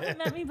 You haven't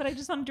met me, but I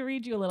just wanted to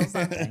read you a little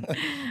something.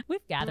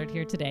 We've gathered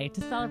here today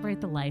to celebrate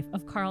the life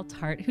of Carl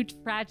Tart, who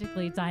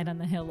tragically died on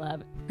the hill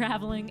of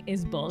traveling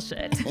is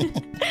bullshit.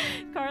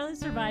 Carl is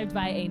survived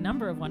by a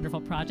number of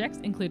wonderful projects,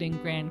 including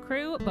Grand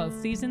Crew, both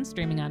seasons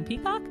streaming on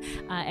Peacock,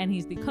 and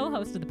he's the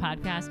co-host of the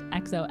podcast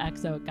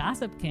XOXO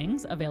Gossip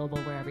Kings, available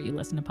wherever you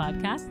listen to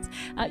podcasts.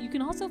 You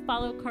can also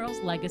follow Carl's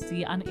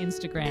legacy on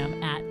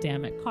Instagram at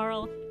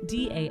DammitCarl,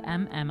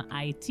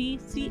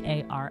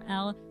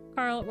 DAMMITCARL.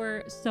 Carl,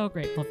 we're so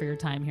grateful for your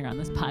time here on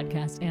this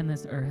podcast and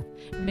this earth.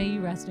 May you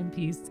rest in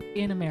peace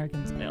in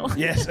American soil.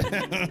 Yes.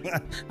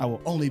 I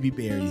will only be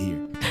buried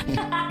here.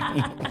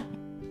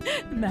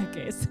 In that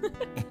case.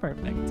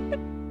 Perfect.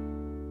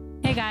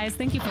 Hey guys,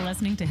 thank you for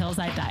listening to Hills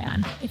I Die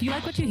On. If you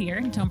like what you hear,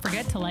 don't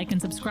forget to like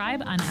and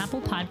subscribe on Apple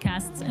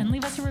Podcasts and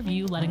leave us a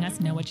review letting us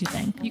know what you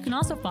think. You can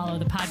also follow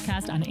the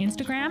podcast on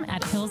Instagram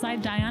at Hills I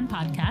Die On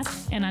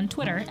Podcast and on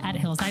Twitter at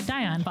Hills I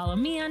Die On. Follow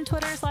me on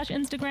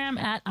Twitter/Instagram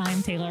at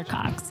I'm Taylor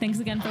Cox. Thanks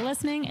again for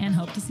listening and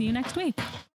hope to see you next week.